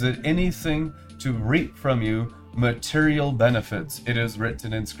 Is it anything to reap from you material benefits? It is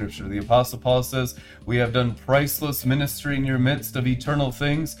written in Scripture. The Apostle Paul says, we have done priceless ministry in your midst of eternal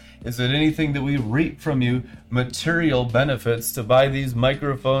things. Is it anything that we reap from you material benefits to buy these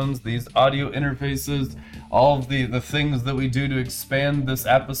microphones, these audio interfaces, all of the things that we do to expand this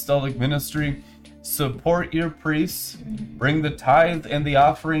apostolic ministry? Support your priests. Bring the tithe and the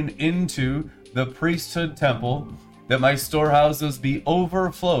offering into the priesthood temple, that my storehouses be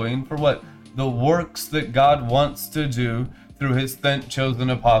overflowing for what? the works that God wants to do through his sent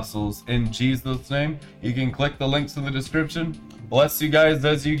chosen apostles. In Jesus' name, you can click the links in the description. Bless you guys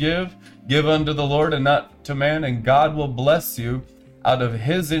as you give. Give unto the Lord and not to man, and God will bless you out of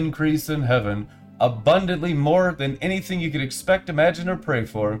his increase in heaven, abundantly more than anything you could expect, imagine, or pray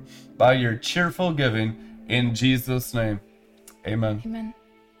for, by your cheerful giving. In Jesus' name, amen. Amen.